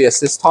Tropheus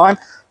this time.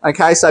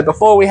 Okay, so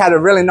before we had a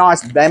really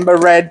nice Bemba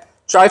Red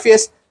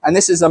Tropheus, and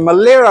this is a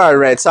Maliro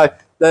Red. So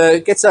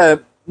it gets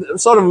a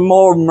sort of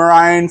more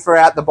maroon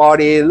throughout the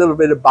body, a little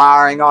bit of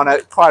barring on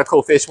it. Quite a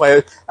cool fish,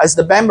 where as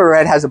the Bemba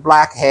Red has a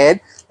black head,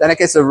 then it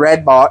gets a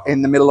red bar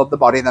in the middle of the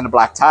body, then a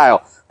black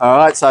tail. All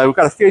right, so we've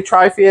got a few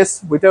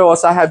Tropheus. We do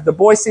also have the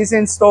Boise's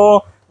in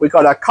store. We've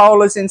got our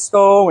Colas in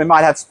store. We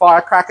might have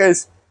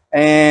Firecrackers.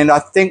 And I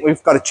think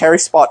we've got a Cherry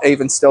Spot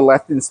even still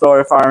left in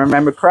store, if I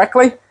remember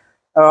correctly.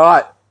 All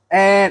right.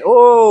 And,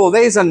 oh,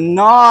 these are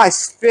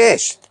nice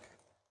fish.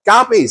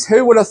 Guppies.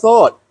 Who would have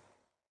thought?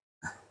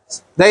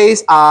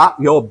 These are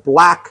your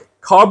black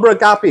cobra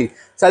guppy.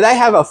 So they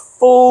have a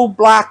full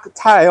black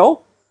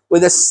tail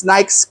with a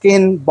snake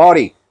skin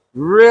body.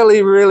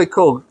 Really, really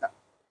cool.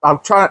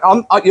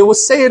 You will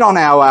see it on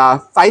our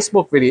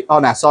Facebook video,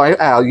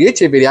 our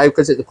YouTube video,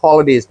 because the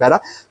quality is better.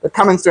 But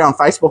coming through on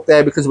Facebook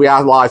there, because we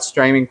are live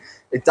streaming,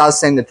 it does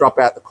seem to drop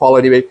out the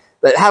quality a bit.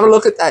 But have a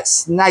look at that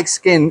snake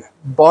skin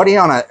body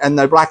on it and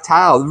the black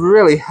tail.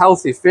 Really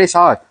healthy fish.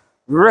 Oh,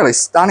 really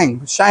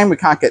stunning. Shame we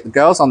can't get the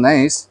girls on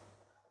these.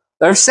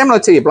 They're similar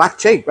to your black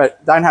cheek,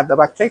 but don't have the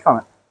black cheek on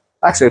it.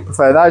 I actually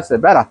prefer those. They're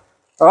better.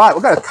 All right,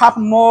 we've got a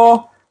couple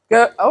more.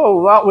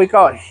 Oh, what we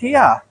got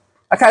here?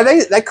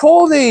 Okay, they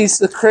call these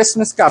the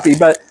Christmas guppy,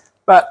 but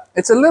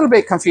it's a little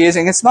bit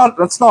confusing. It's not.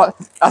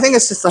 I think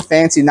it's just a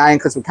fancy name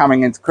because we're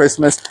coming into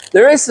Christmas.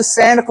 There is the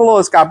Santa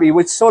Claus guppy,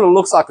 which sort of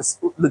looks like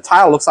the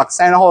tail looks like a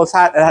Santa Claus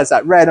hat. It has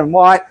that red and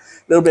white, a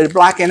little bit of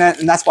black in it,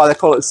 and that's why they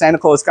call it the Santa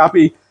Claus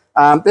guppy.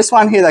 This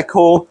one here they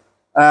call.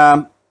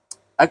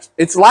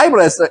 It's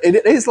labelled as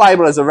it is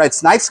labelled as a red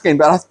snakeskin,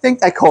 but I think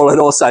they call it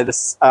also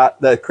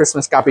the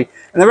Christmas guppy.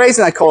 And the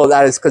reason they call it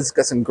that is because it's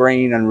got some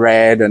green and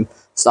red and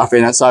stuff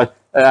in it. So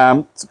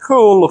it's a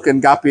cool looking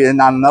guppy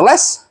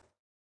nonetheless.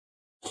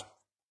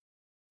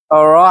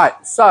 All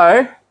right,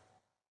 so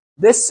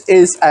this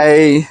is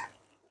a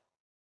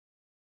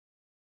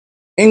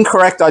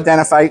incorrect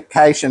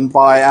identification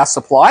by our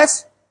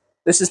suppliers.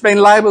 This has been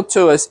labelled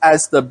to us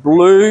as the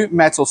blue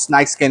metal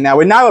snakeskin. Now,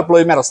 we know what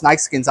blue metal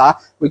snakeskins are.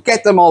 We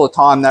get them all the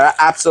time. They're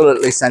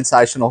absolutely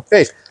sensational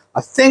fish.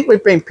 I think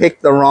we've been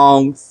picked the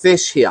wrong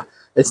fish here.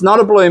 It's not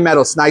a blue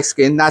metal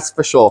snakeskin, that's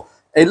for sure.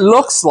 It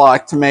looks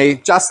like, to me,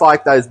 just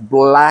like those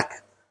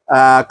black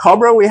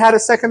cobra we had a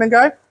second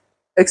ago,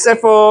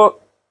 except for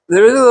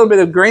there is a little bit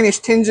of greenish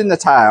tinge in the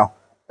tail.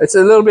 It's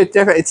a little bit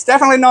different. It's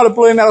definitely not a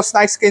blue metal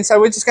snakeskin, so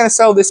we're just going to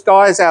sell this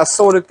guy as our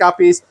sorted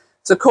guppies.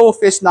 It's a cool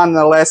fish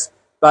nonetheless,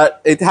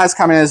 but it has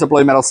come in as a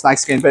blue metal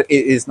snakeskin, but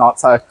it is not.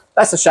 So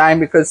that's a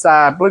shame because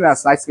blue metal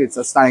snakeskin is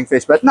a stunning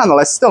fish, but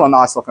nonetheless, still a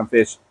nice looking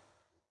fish.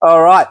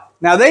 All right,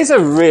 now these are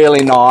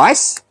really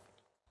nice.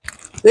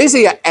 These are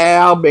your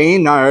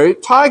albino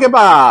tiger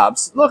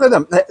barbs. Look at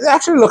them. They're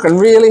actually looking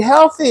really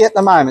healthy at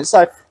the moment.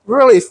 So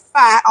really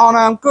fat on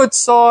them, good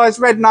size,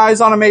 red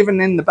nose on them even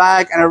in the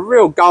bag, and a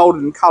real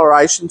golden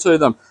coloration to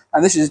them.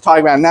 And this is a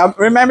tiger barb. Now,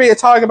 remember your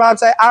tiger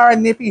barbs, they are a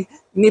nippy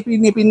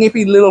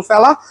little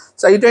fella.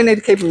 So you do need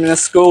to keep them in a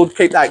school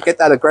to get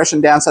that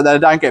aggression down so they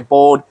don't get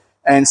bored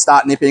and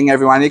start nipping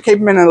everyone. You keep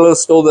them in a little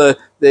school, the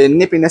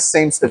nippiness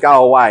seems to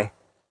go away.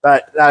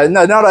 But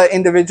no, not an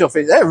individual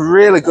fish. They're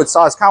really good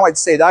size. Can't wait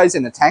to see those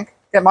in the tank.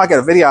 Might get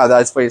a video of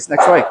those for you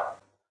next week.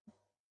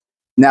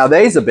 Now,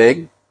 these are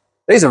big.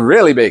 These are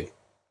really big.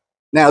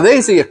 Now,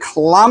 these are your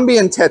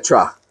Colombian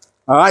tetra.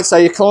 All right, so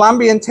your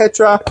Colombian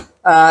tetra,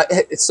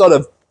 it's sort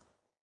of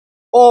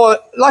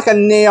like a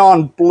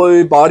neon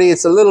blue body.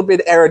 It's a little bit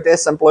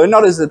iridescent blue,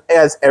 not as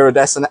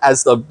iridescent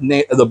as the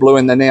blue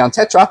in the neon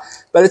tetra,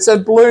 but it's a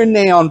blue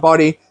neon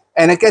body,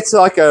 and it gets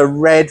like a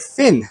red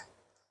fin.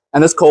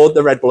 And it's called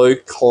the red blue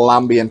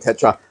Colombian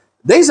tetra.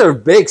 These are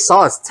big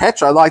size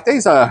tetra. Like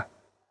these are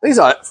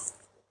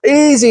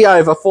easy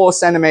over 4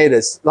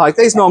 centimeters. Like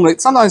these normally,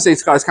 sometimes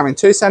these guys come in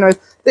 2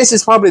 centimeters. This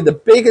is probably the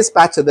biggest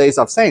batch of these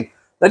I've seen.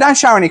 They don't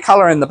show any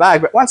color in the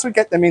bag, but once we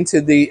get them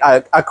into the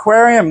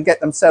aquarium, get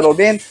them settled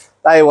in,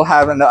 they will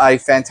have a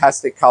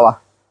fantastic color.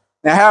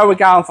 Now, how are we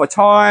going for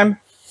time?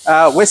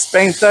 We're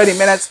spending 30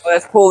 minutes.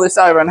 Let's pull this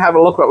over and have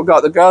a look what we've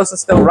got. The girls are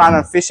still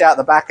running fish out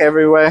the back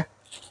everywhere.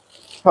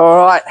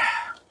 All right.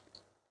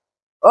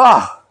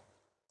 Oh,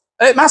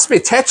 it must be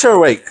Tetra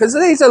week because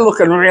these are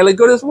looking really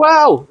good as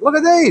well. Look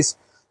at these.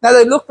 Now,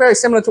 they look very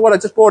similar to what I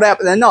just brought out,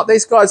 but they're not.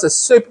 These guys are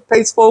super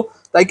peaceful.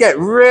 They get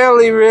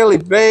really, really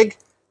big.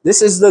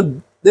 This is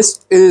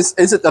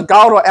it the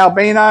gold or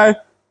albino?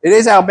 It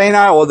is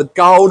albino or the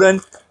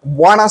golden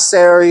Buenos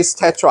Aires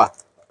Tetra.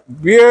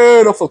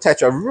 Beautiful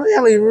Tetra.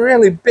 Really,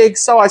 really big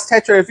size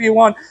Tetra. If you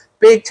want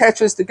big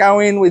Tetras to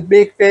go in with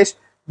big fish,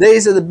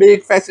 these are the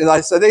big fish.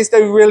 So these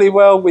do really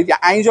well with your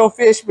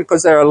angelfish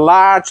because they're a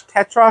large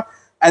Tetra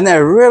and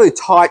they're really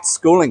tight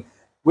schooling.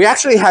 We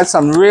actually have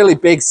some really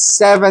big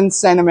 7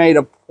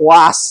 centimeter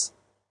plus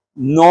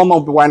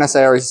normal Buenos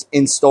Aires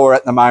in store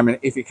at the moment.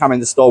 If you come in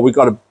the store, we've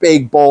got a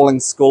big balling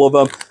school of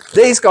them.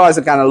 These guys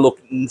are going to look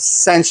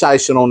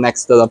sensational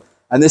next to them.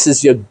 And this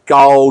is your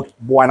gold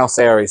Buenos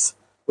Aires.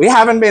 We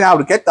haven't been able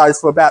to get those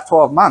for about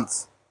 12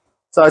 months.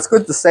 So it's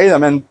good to see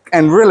them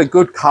and really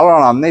good color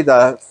on them. Need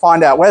to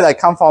find out where they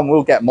come from.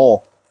 We'll get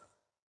more.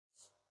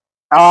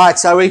 All right,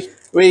 so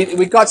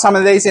we got some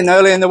of these in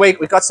earlier in the week.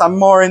 We've got some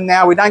more in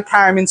now. We don't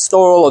carry them in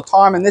store all the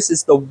time. And this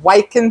is the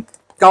Waken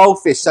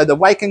Goldfish. So the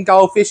Waken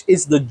Goldfish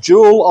is the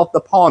jewel of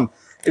the pond.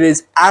 It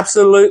is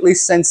absolutely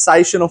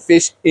sensational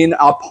fish in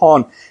a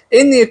pond.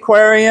 In the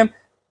aquarium,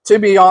 to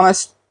be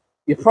honest,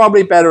 you're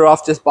probably better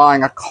off just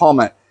buying a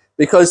Comet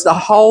because the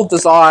whole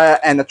desire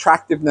and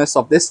attractiveness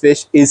of this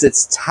fish is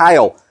its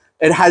tail.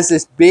 It has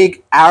this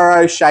big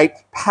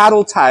arrow-shaped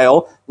paddle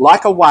tail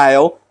like a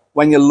whale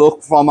when you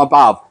look from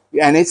above.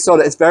 And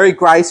it's very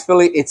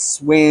gracefully, it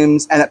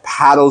swims and it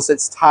paddles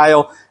its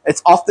tail.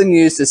 It's often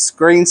used as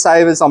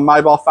screensavers on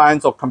mobile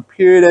phones or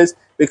computers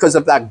because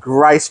of that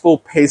graceful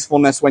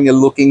peacefulness when you're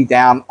looking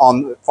down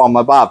from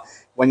above.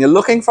 When you're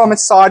looking from it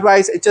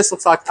sideways, it just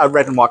looks like a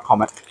red and white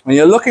comet. When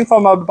you're looking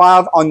from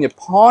above on your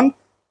pond,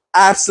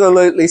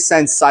 absolutely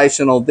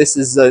sensational. This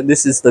is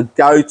the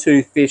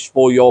go-to fish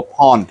for your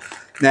pond.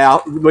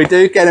 Now, we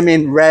do get them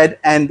in red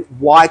and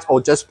white or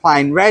just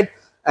plain red.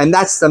 And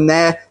that's them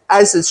there,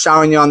 as it's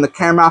showing you on the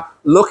camera,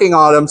 looking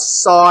at them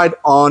side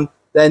on.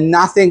 They're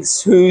nothing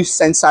too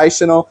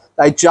sensational.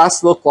 They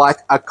just look like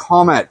a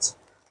comet.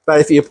 But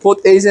if you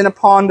put these in a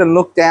pond and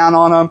look down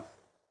on them,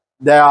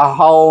 they're a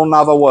whole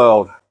nother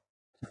world.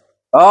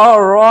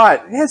 All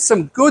right, here's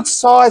some good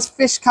sized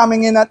fish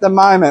coming in at the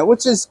moment,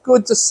 which is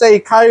good to see.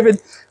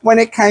 COVID, when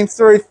it came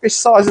through, fish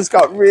sizes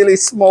got really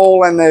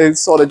small and they're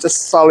sort of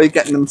just slowly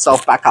getting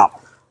themselves back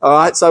up. All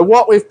right, so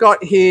what we've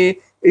got here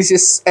is your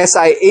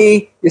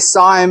SAE, your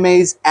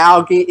Siamese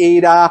algae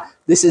eater.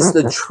 This is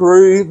the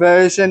true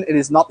version. It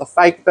is not the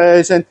fake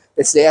version.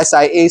 It's the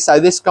SAE. So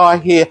this guy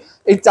here,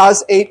 it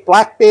does eat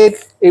blackbeard.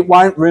 It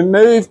won't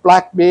remove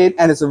blackbeard,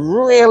 and it's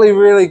really,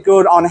 really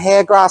good on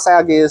hairgrass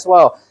algae as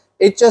well.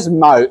 It just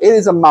mow. It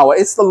is a mower.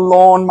 It's the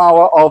lawn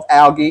mower of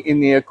algae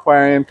in the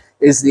aquarium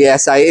is the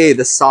SAE,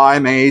 the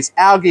Siamese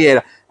algae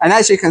eater. And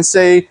as you can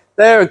see,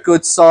 they're a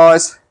good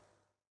size.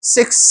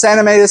 6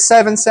 centimeters,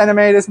 7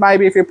 centimeters,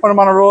 maybe if you put them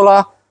on a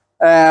ruler.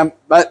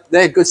 But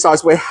they're good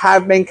size. We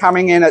have been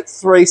coming in at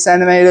 3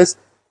 centimeters.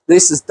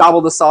 This is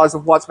double the size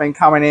of what's been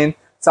coming in.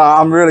 So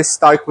I'm really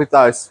stoked with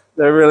those.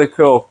 They're really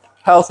cool.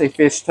 Healthy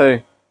fish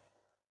too.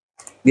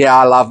 Yeah,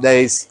 I love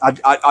these.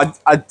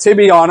 To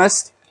be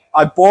honest,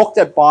 I balked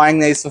at buying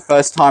these the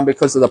first time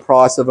because of the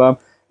price of them.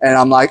 And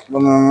I'm like,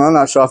 I'm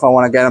not sure if I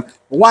want to get them.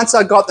 Once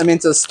I got them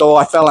into the store,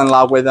 I fell in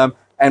love with them.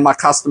 And my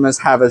customers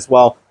have as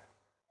well.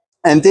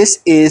 And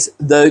this is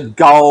the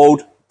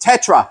gold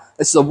tetra.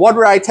 It's the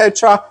Water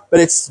tetra, but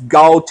it's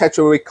gold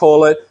tetra we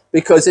call it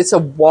because it's a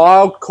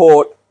wild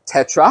caught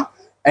tetra.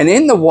 And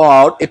in the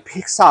wild, it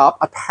picks up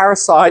a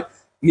parasite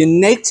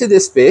unique to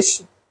this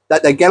fish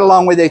that they get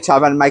along with each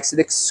other and makes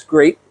it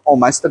excrete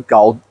almost a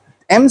gold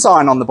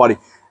enzyme on the body.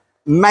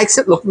 Makes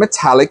it look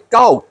metallic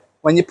gold.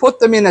 When you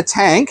put them in a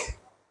tank,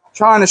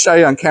 trying to show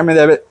you on camera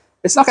there, but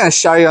it's not going to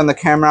show you on the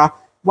camera.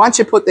 Once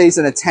you put these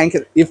in a tank,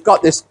 you've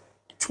got this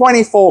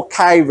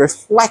 24K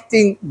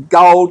reflecting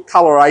gold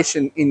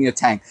coloration in your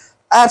tank.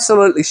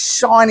 Absolutely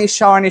shiny,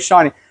 shiny,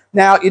 shiny.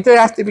 Now, you do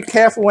have to be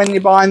careful when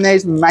you're buying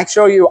these. Make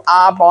sure you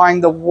are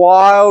buying the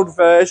wild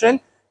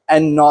version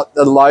and not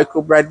the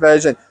local bred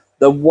version.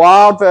 The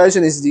wild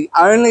version is the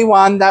only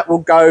one that will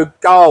go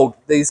gold.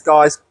 These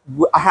guys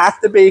have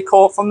to be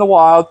caught from the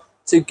wild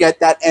to get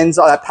that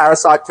enzyme, that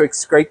parasite to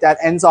excrete that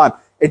enzyme.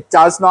 It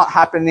does not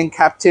happen in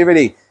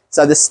captivity.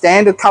 So the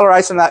standard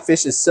coloration of that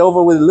fish is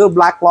silver with a little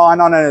black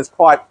line on it. It's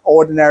quite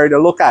ordinary to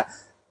look at.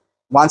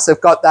 Once they've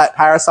got that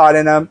parasite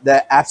in them,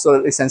 they're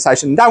absolutely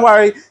sensational. Don't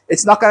worry,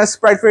 it's not going to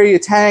spread through your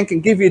tank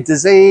and give you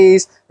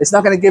disease. It's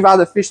not going to give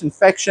other fish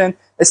infection.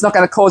 It's not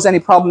going to cause any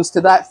problems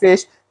to that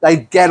fish. They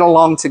get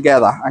along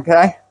together,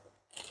 okay?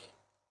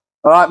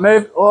 All right,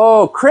 move.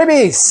 Oh,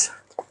 cribbies.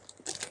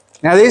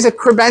 Now, these are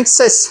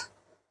cribensis.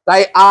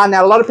 They are,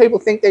 now a lot of people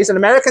think these are an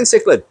American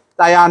cichlid.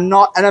 They are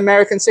not an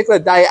American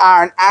cichlid. They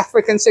are an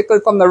African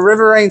cichlid from the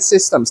riverine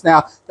systems.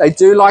 Now, they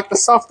do like the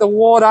softer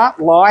water,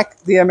 like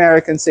the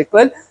American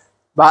cichlid,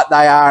 but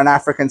they are an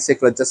African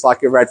cichlid, just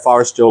like your red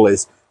forest jewel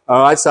is.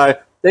 All right, so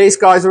these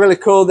guys are really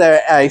cool.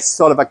 They're a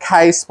sort of a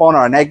cave spawn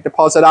or an egg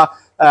depositor.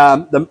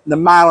 The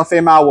male and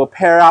female will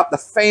pair up. The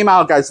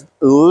female goes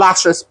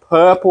luscious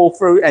purple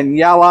fruit and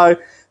yellow,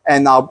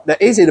 and they're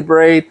easy to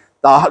breed.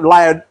 They'll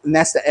lay a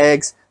nest of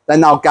eggs,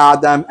 then they'll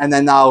guard them, and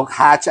then they'll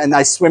hatch, and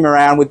they swim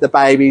around with the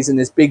babies in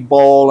this big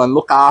ball and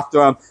look after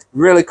them.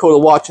 Really cool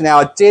to watch. Now,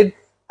 I did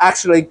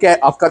actually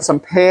I've got some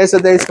pairs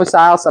of these for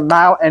sale, some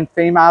male and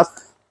females.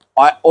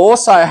 I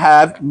also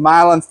have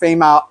male and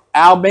female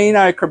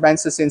albino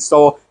cribensis in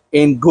store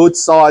in good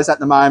size at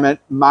the moment,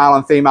 male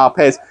and female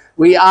pairs.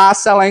 We are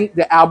selling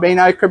the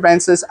albino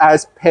cribensis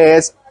as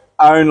pairs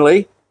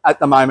only at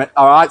the moment.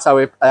 All right, so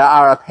we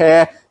are a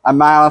pair, a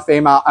male and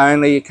female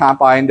only. You can't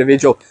buy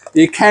individual.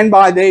 You can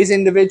buy these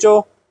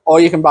individual, or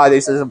you can buy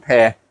these as a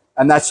pair,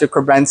 and that's your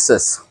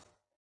cribensis.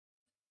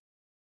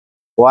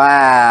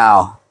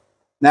 Wow.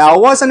 Now, I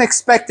wasn't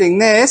expecting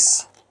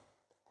this,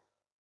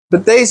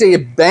 but these are your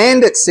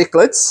bandit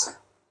cichlids,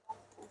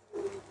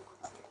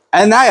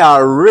 and they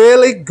are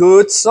really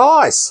good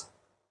size.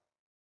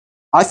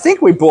 I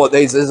think we bought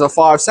these as a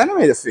 5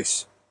 centimetre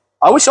fish.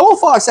 I wish all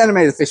 5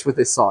 centimetre fish were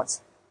this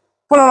size.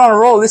 Put it on a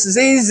roll. This is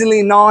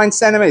easily 9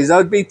 centimetres. That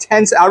would be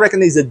 10. I reckon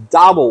these are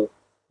double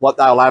what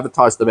they'll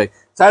advertise to be.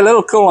 So a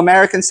little cool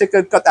American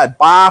cichlid, got that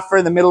bar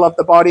through the middle of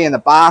the body and the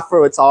bar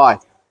through its eye.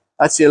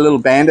 That's your little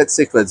bandit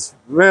cichlids.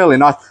 Really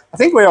nice. I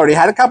think we already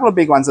had a couple of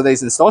big ones of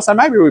these in store, so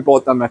maybe we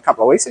bought them a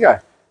couple of weeks ago.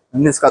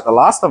 And this got the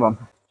last of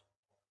them.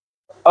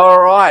 All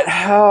right.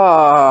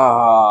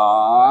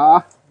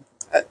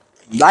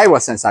 They were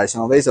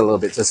sensational. These are a little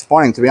bit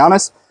disappointing, to be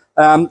honest.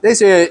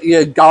 These are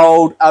your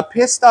gold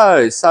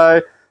pistos.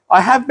 So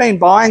I have been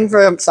buying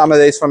some of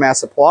these from our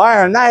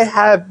supplier, and they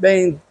have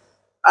been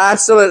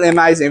absolutely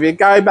amazing. If you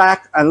go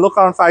back and look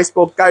on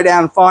Facebook, go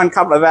down and find a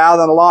couple of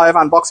our live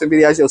unboxing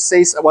videos, you'll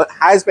see what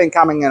has been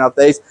coming in of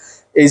these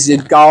is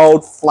your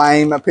gold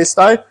flame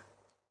pisto.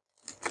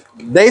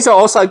 These are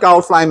also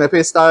gold flame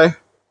pisto.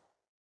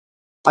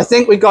 I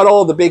think we got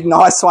all the big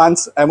nice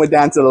ones, and we're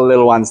down to the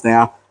little ones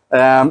now.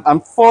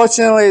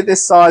 Unfortunately,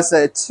 this size,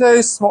 they're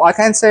too small. I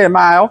can see a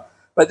male,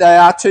 but they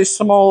are too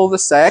small the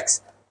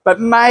sex. But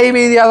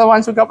maybe the other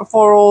ones we got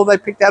before, they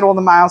picked out all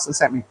the males and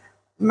sent me.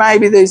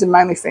 Maybe these are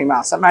mainly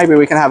females, so maybe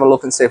we can have a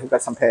look and see if we've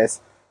got some pairs.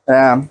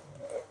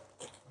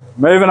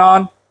 Moving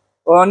on.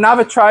 Well,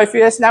 another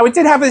Tropheus. Now, we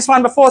did have this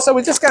one before, so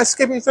we're just going to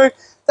skip it through.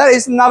 That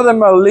is another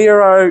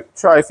Moliro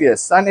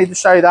Tropheus. I need to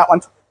show you that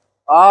one.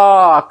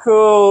 Oh,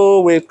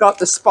 cool. We've got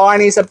the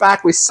spinies are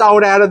back. We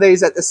sold out of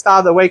these at the start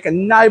of the week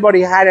and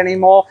nobody had any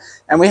more.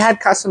 And we had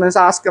customers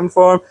ask them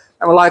for them.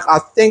 And we're like, I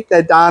think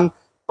they're done.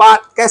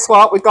 But guess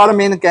what? We got them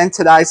in again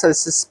today. So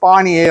it's a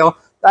spiny eel.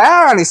 They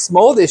are only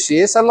small this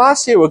year. So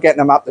last year we were getting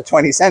them up to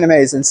 20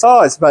 centimetres in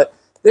size. But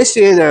this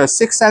year they're a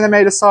 6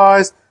 centimetre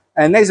size.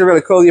 And these are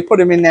really cool. You put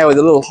them in there with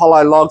the little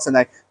hollow logs and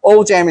they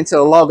all jam into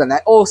the log and they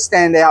all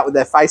stand out with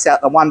their face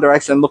out the one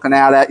direction looking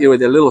out at you with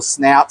their little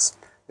snouts.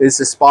 Is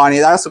the spiny.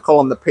 They also call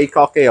them the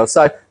peacock eel.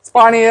 So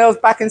spiny eels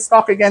back in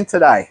stock again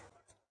today.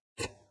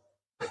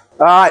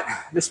 All right,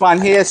 this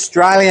one here,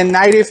 Australian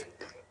native,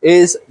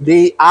 is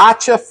the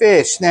archer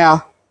fish.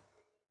 Now,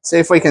 see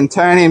if we can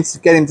turn him to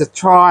get him to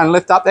try and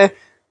lift up there.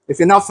 If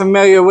you're not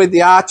familiar with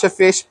the archer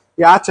fish,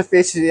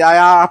 they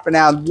are up in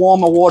our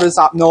warmer waters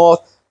up north.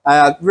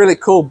 Really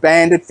cool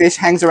banded fish,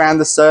 hangs around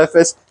the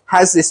surface,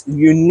 has this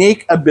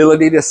unique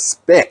ability to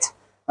spit.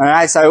 All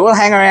right, so it will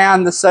hang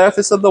around the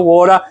surface of the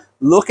water,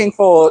 looking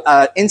for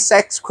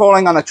insects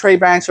crawling on a tree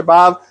branch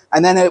above,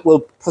 and then it will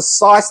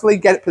precisely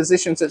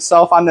positions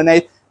itself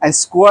underneath and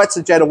squirts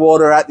a jet of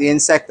water at the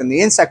insect, and the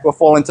insect will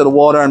fall into the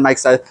water and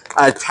makes a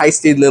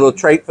tasty little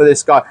treat for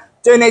this guy.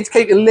 Do need to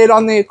keep your lid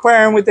on the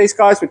aquarium with these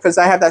guys because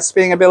they have that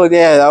spinning ability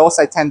there. They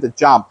also tend to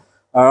jump.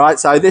 All right,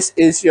 so this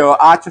is your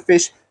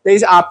archerfish.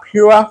 These are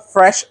pure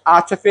fresh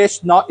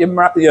archerfish, not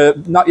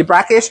your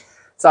brackish.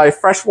 So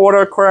freshwater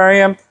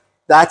aquarium,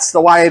 that's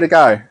the way to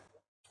go.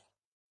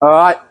 All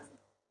right.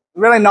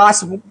 Really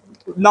nice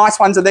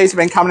ones of these have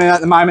been coming in at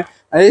the moment.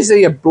 And these are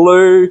your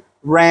blue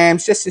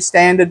rams, just your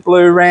standard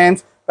blue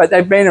rams. But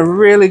they've been a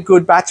really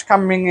good batch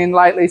coming in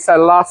lately. So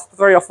the last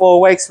 3 or 4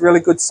 weeks,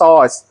 really good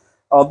size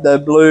of the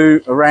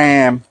blue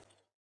ram.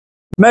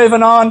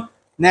 Moving on.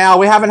 Now,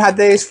 we haven't had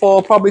these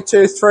for probably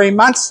 2-3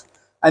 months.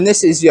 And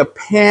this is your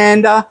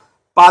panda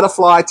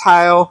butterfly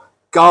tail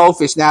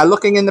goldfish. Now,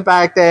 looking in the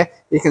bag there,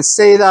 you can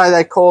see though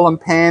they call them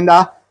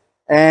panda.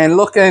 And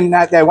looking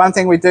at that, one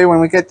thing we do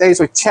when we get these,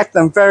 we check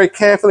them very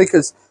carefully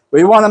because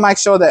we want to make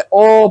sure they're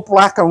all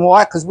black and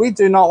white because we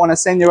do not want to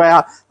send you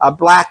out a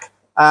black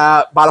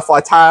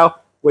butterfly tail,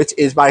 which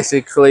is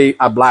basically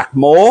a black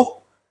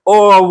moor,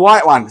 or a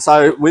white one.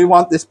 So we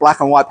want this black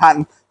and white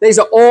pattern. These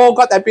are all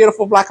got that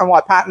beautiful black and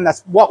white pattern.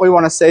 That's what we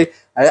want to see.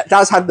 It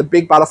does have the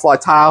big butterfly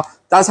tail,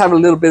 does have a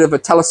little bit of a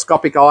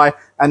telescopic eye,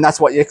 and that's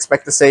what you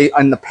expect to see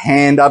in the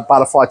panda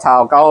butterfly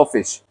tail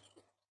goldfish.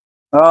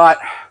 All right,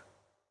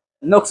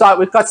 it looks like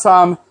we've got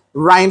some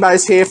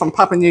rainbows here from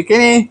Papua New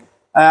Guinea.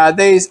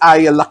 These are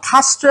your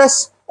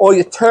lacustrous or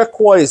your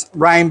turquoise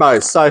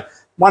rainbows. So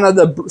one of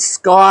the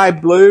sky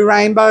blue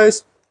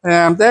rainbows.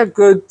 They're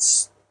good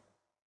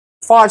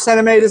 5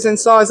 centimeters in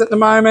size at the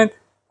moment.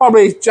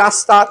 Probably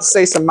just start to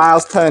see some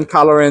males turn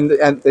colour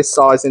at this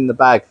size in the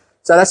bag.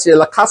 So that's your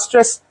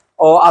lacustrous,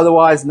 or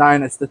otherwise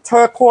known as the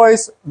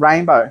turquoise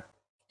rainbow.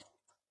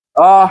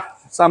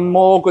 Some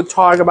more good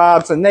tiger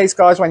barbs, and these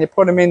guys, when you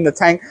put them in the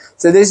tank,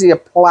 so this is your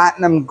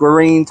platinum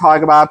green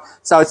tiger barb.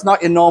 So it's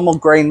not your normal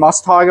green moss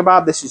tiger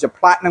barb. This is your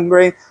platinum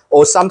green,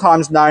 or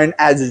sometimes known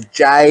as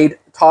jade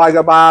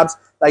tiger barbs.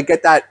 They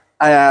get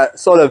that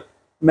sort of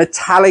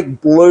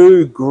metallic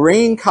blue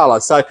green color,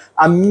 so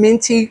a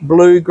minty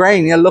blue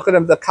green. You look at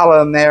them, the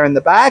color in there in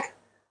the bag,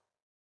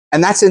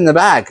 and that's in the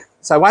bag.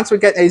 So once we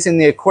get these in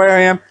the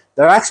aquarium,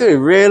 they're actually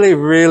really,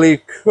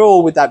 really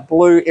cool with that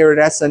blue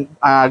iridescent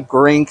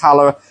green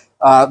color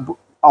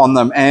on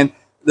them. And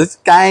this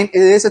game, it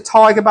is a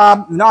tiger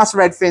barb. Nice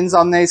red fins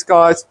on these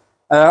guys.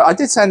 I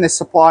did send this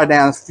supply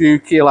down a few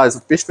kilos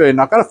of fish food, and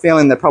I've got a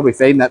feeling they're probably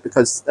feeding it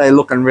because they're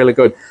looking really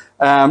good.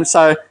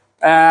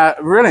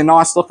 Really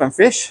nice looking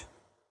fish.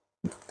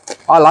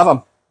 I love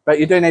them, but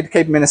you do need to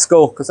keep them in a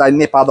school because they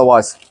nip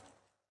otherwise.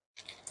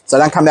 So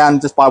don't come down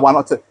and just buy 1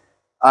 or 2.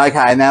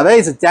 Okay, now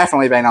these have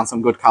definitely been on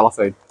some good colour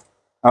food.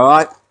 All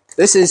right,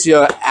 this is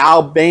your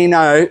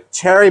albino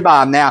cherry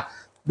barb. Now,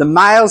 the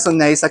males in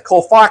these, they're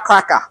called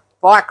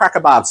firecracker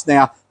barbs.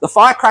 Now, the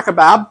firecracker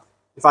barb,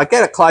 if I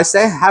get it close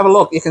there, have a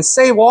look. You can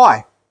see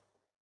why.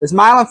 There's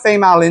male and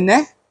female in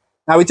there.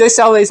 Now, we do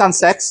sell these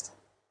unsexed,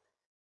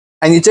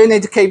 and you do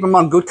need to keep them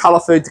on good colour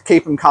food to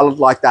keep them coloured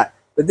like that.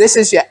 But this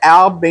is your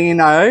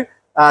albino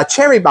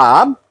cherry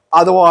barb,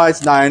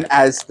 otherwise known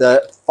as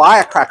the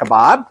firecracker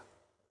barb,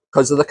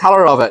 because of the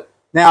colour of it.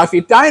 Now, if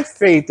you don't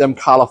feed them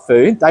colour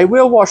food, they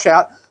will wash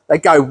out. They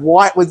go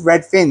white with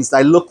red fins.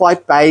 They look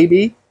like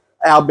baby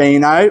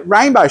albino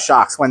rainbow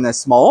sharks when they're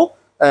small,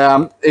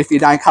 if you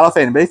don't colour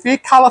feed them. But if you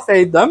colour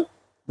feed them,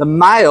 the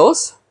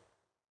males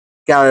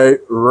go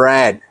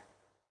red,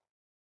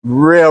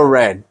 real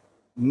red.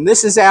 And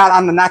this is out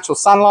under natural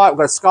sunlight. We've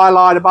got a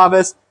skylight above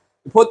us.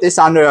 You put this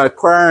under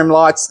aquarium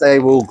lights, they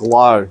will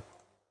glow.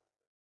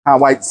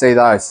 Can't wait to see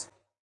those.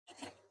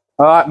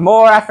 All right,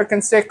 more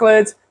African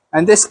cichlids.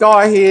 And this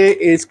guy here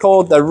is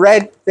called the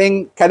red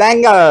fin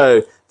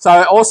cadango.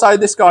 So also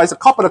this guy is a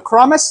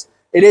Coppodochromis.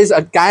 It is,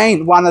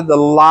 again, one of the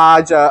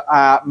larger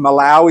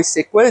Malawi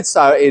cichlids.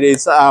 So it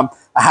is a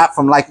hat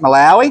from Lake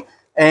Malawi.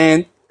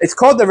 And it's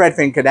called the red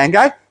fin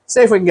cadango.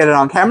 See if we can get it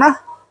on camera.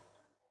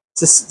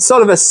 It's a,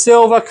 sort of a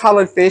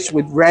silver-coloured fish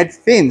with red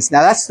fins.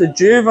 Now, that's the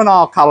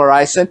juvenile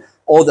coloration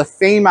or the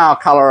female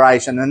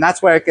coloration, and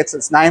that's where it gets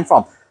its name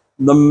from.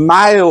 The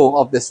male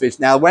of this fish.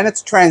 Now, when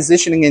it's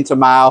transitioning into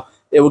male,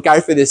 it will go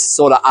through this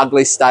sort of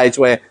ugly stage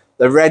where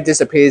the red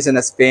disappears in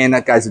its fin,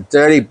 it goes a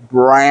dirty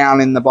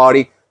brown in the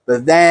body,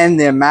 but then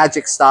the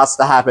magic starts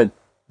to happen.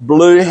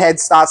 Blue head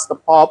starts to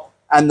pop,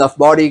 and the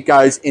body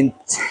goes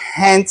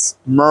intense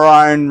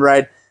maroon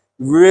red.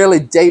 Really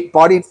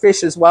deep-bodied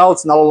fish as well.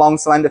 It's not a long,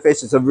 slender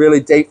fish. It's a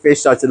really deep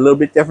fish, so it's a little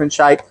bit different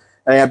shape,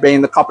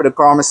 being the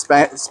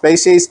Coppodochromis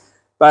species.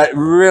 But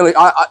really,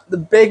 the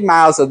big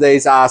males of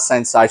these are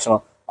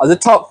sensational. The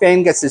top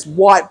fin gets this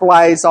white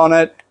blaze on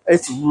it.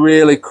 It's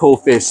really cool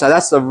fish. So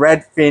that's the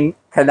red fin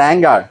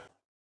cadango.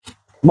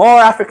 More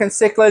African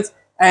cichlids.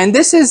 And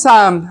this is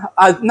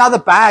another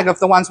bag of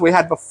the ones we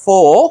had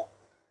before.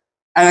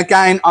 And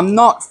again, I'm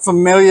not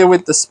familiar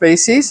with the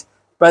species,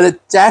 but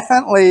it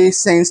definitely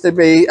seems to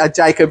be a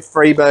Jacob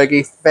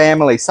Freebergy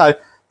family. So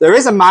there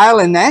is a male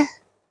in there,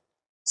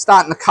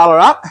 starting to colour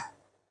up.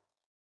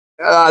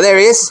 There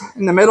he is,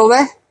 in the middle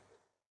there.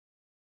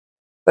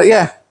 But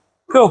yeah,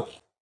 cool.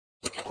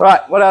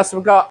 Right, what else have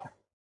we got?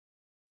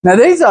 Now,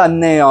 these are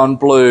neon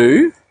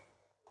blue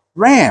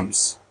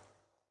rams.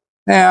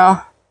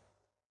 Now,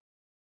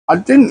 I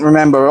didn't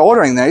remember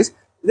ordering these.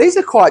 These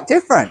are quite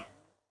different.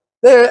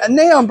 They're a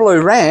neon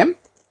blue ram,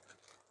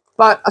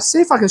 but I'll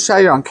see if I can show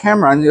you on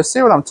camera and you'll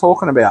see what I'm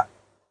talking about.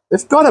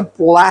 They've got a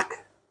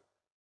black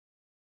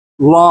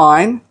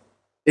line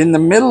in the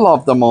middle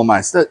of them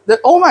almost. They're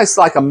almost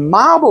like a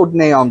marbled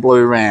neon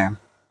blue ram.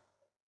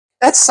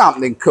 That's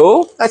something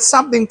cool. That's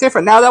something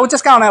different. Now, they will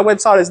just go on our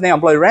website as neon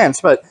blue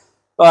rams, but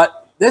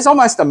there's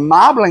almost a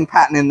marbling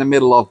pattern in the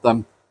middle of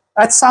them.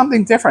 That's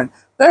something different.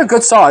 They're a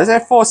good size. They're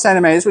 4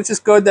 centimeters, which is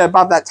good. They're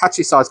above that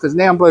touchy size because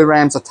neon blue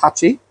rams are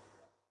touchy.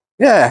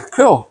 Yeah,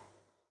 cool.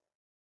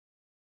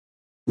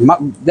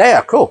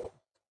 There, cool.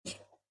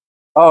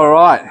 All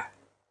right.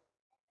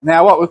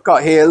 Now, what we've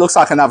got here, it looks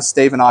like another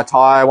Steve and I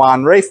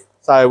Taiwan reef.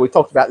 So we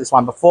talked about this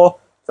one before.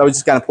 So we're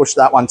just going to push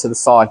that one to the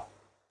side.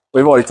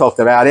 We've already talked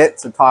about it.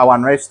 It's a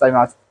Taiwan reef, Steve and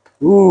I.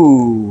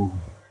 Ooh.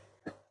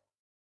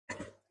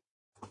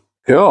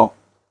 Cool.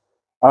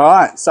 All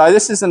right, so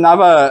this is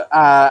another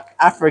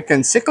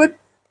African cichlid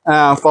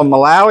from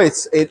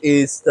Malawi. It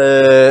is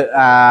the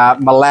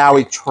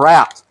Malawi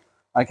trout.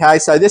 Okay,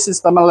 so this is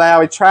the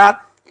Malawi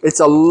trout. It's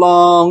a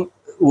long,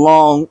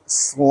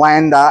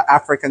 slender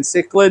African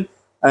cichlid.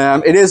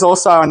 It is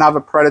also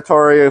another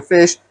predatory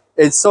fish.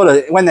 It's sort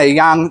of, when they're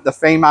young, the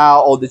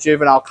female or the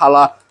juvenile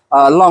color,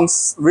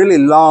 really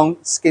long,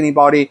 skinny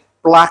body,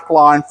 black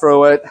line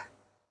through it,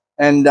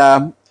 and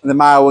the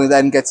male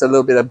then gets a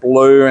little bit of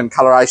blue and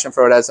coloration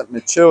through it as it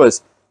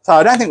matures. So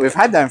I don't think we've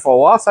had them for a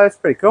while, so it's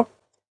pretty cool.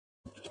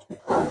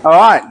 All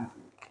right,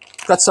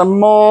 got some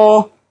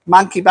more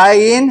Monkey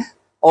Bay in,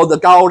 or the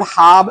Gold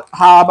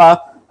Harbour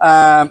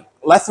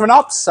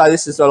Lethrinops. So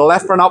this is a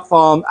Lethrinops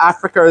from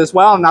Africa as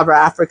well, another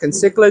African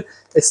cichlid.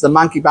 It's the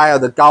Monkey Bay or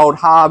the Gold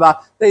Harbour.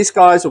 These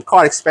guys were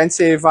quite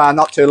expensive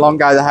not too long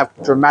ago. They have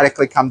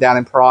dramatically come down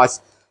in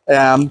price.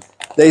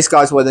 These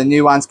guys were the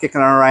new ones kicking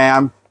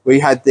around. We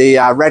had the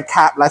red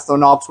cap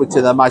Lethrinops, which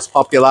are the most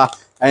popular,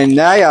 and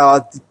they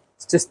are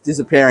just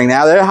disappearing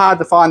now. They're hard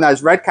to find,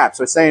 those red caps.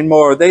 We're seeing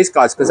more of these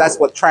guys because that's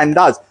what trend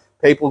does.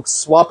 People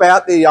swap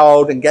out the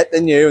old and get the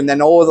new, and then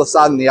all of a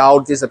sudden the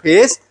old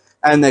disappears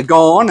and they're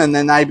gone, and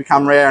then they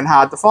become rare and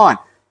hard to find.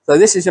 So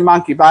this is your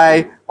Monkey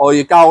Bay or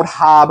your Gold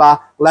Harbour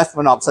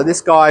Lethrinops. So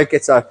this guy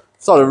gets a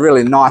sort of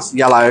really nice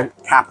yellow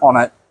cap on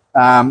it,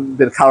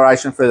 bit of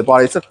coloration through the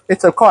body.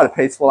 It's quite a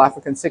peaceful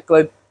African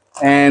cichlid,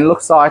 and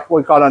looks like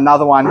we've got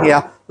another one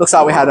here. Looks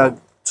like we had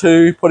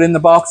two put in the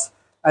box,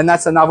 and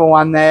that's another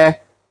one there.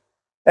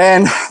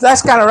 And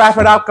that's going to wrap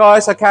it up,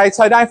 guys. Okay,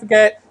 so don't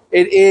forget,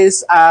 it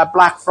is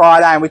Black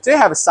Friday, and we do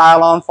have a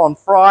sale on from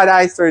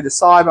Friday through to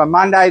Cyber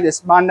Monday,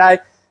 this Monday.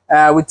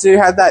 We do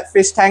have that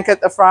fish tank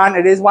at the front.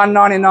 It is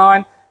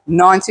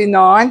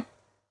 $199.99.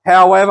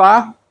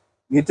 However,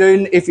 you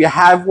do, if you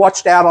have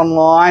watched out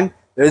online,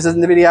 there is a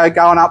video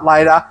going up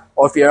later,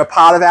 or if you're a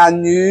part of our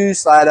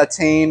newsletter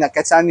team that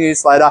gets our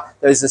newsletter,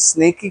 there's a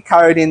sneaky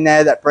code in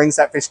there that brings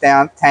that fish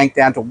tank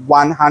down to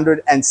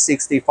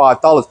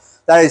 $165.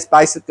 That is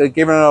basically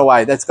giving it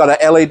away. That's got an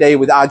LED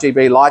with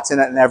RGB lights in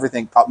it and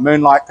everything. Got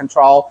moonlight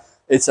control.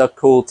 It's a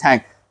cool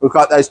tank. We've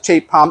got those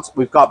cheap pumps.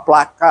 We've got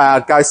black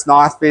ghost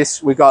knife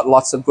fish. We've got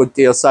lots of good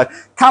deals. So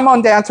come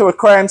on down to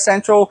Aquarium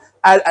Central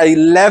at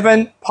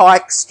 11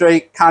 Pike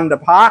Street,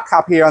 Kunda Park,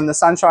 up here on the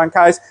Sunshine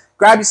Coast.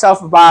 Grab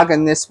yourself a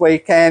bargain this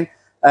weekend.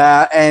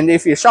 And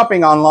if you're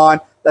shopping online,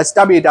 that's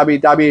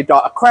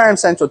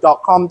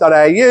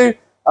www.aquariumcentral.com.au.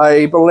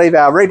 I believe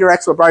our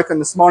redirects were broken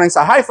this morning,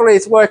 so hopefully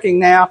it's working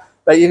now.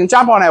 But you can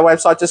jump on our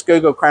website, just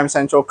Google Aquarium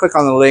Central, click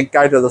on the link,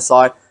 go to the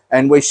site,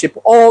 and we ship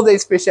all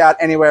these fish out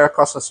anywhere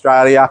across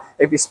Australia.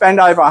 If you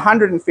spend over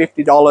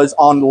 $150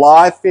 on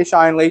live fish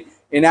only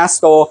in our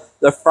store,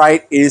 the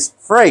freight is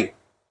free.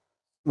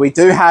 We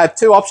do have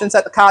two options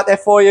at the cart there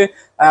for you.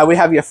 We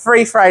have your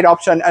free freight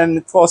option, and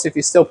of course, if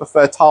you still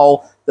prefer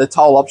toll, the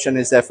toll option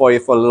is there for you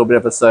for a little bit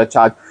of a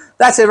surcharge.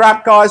 That's a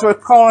wrap, guys. We're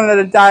calling it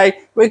a day.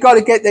 We've got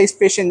to get these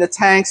fish in the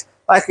tanks.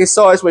 Like you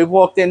saw as we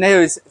walked in,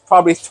 there was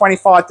probably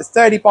 25 to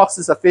 30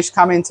 boxes of fish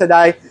come in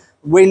today.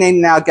 We need to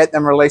now get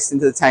them released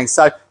into the tanks.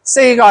 So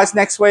see you guys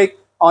next week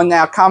on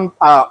our Come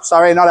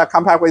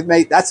Pack with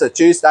Me. That's a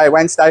Tuesday,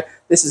 Wednesday.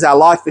 This is our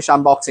live fish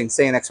unboxing.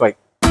 See you next week.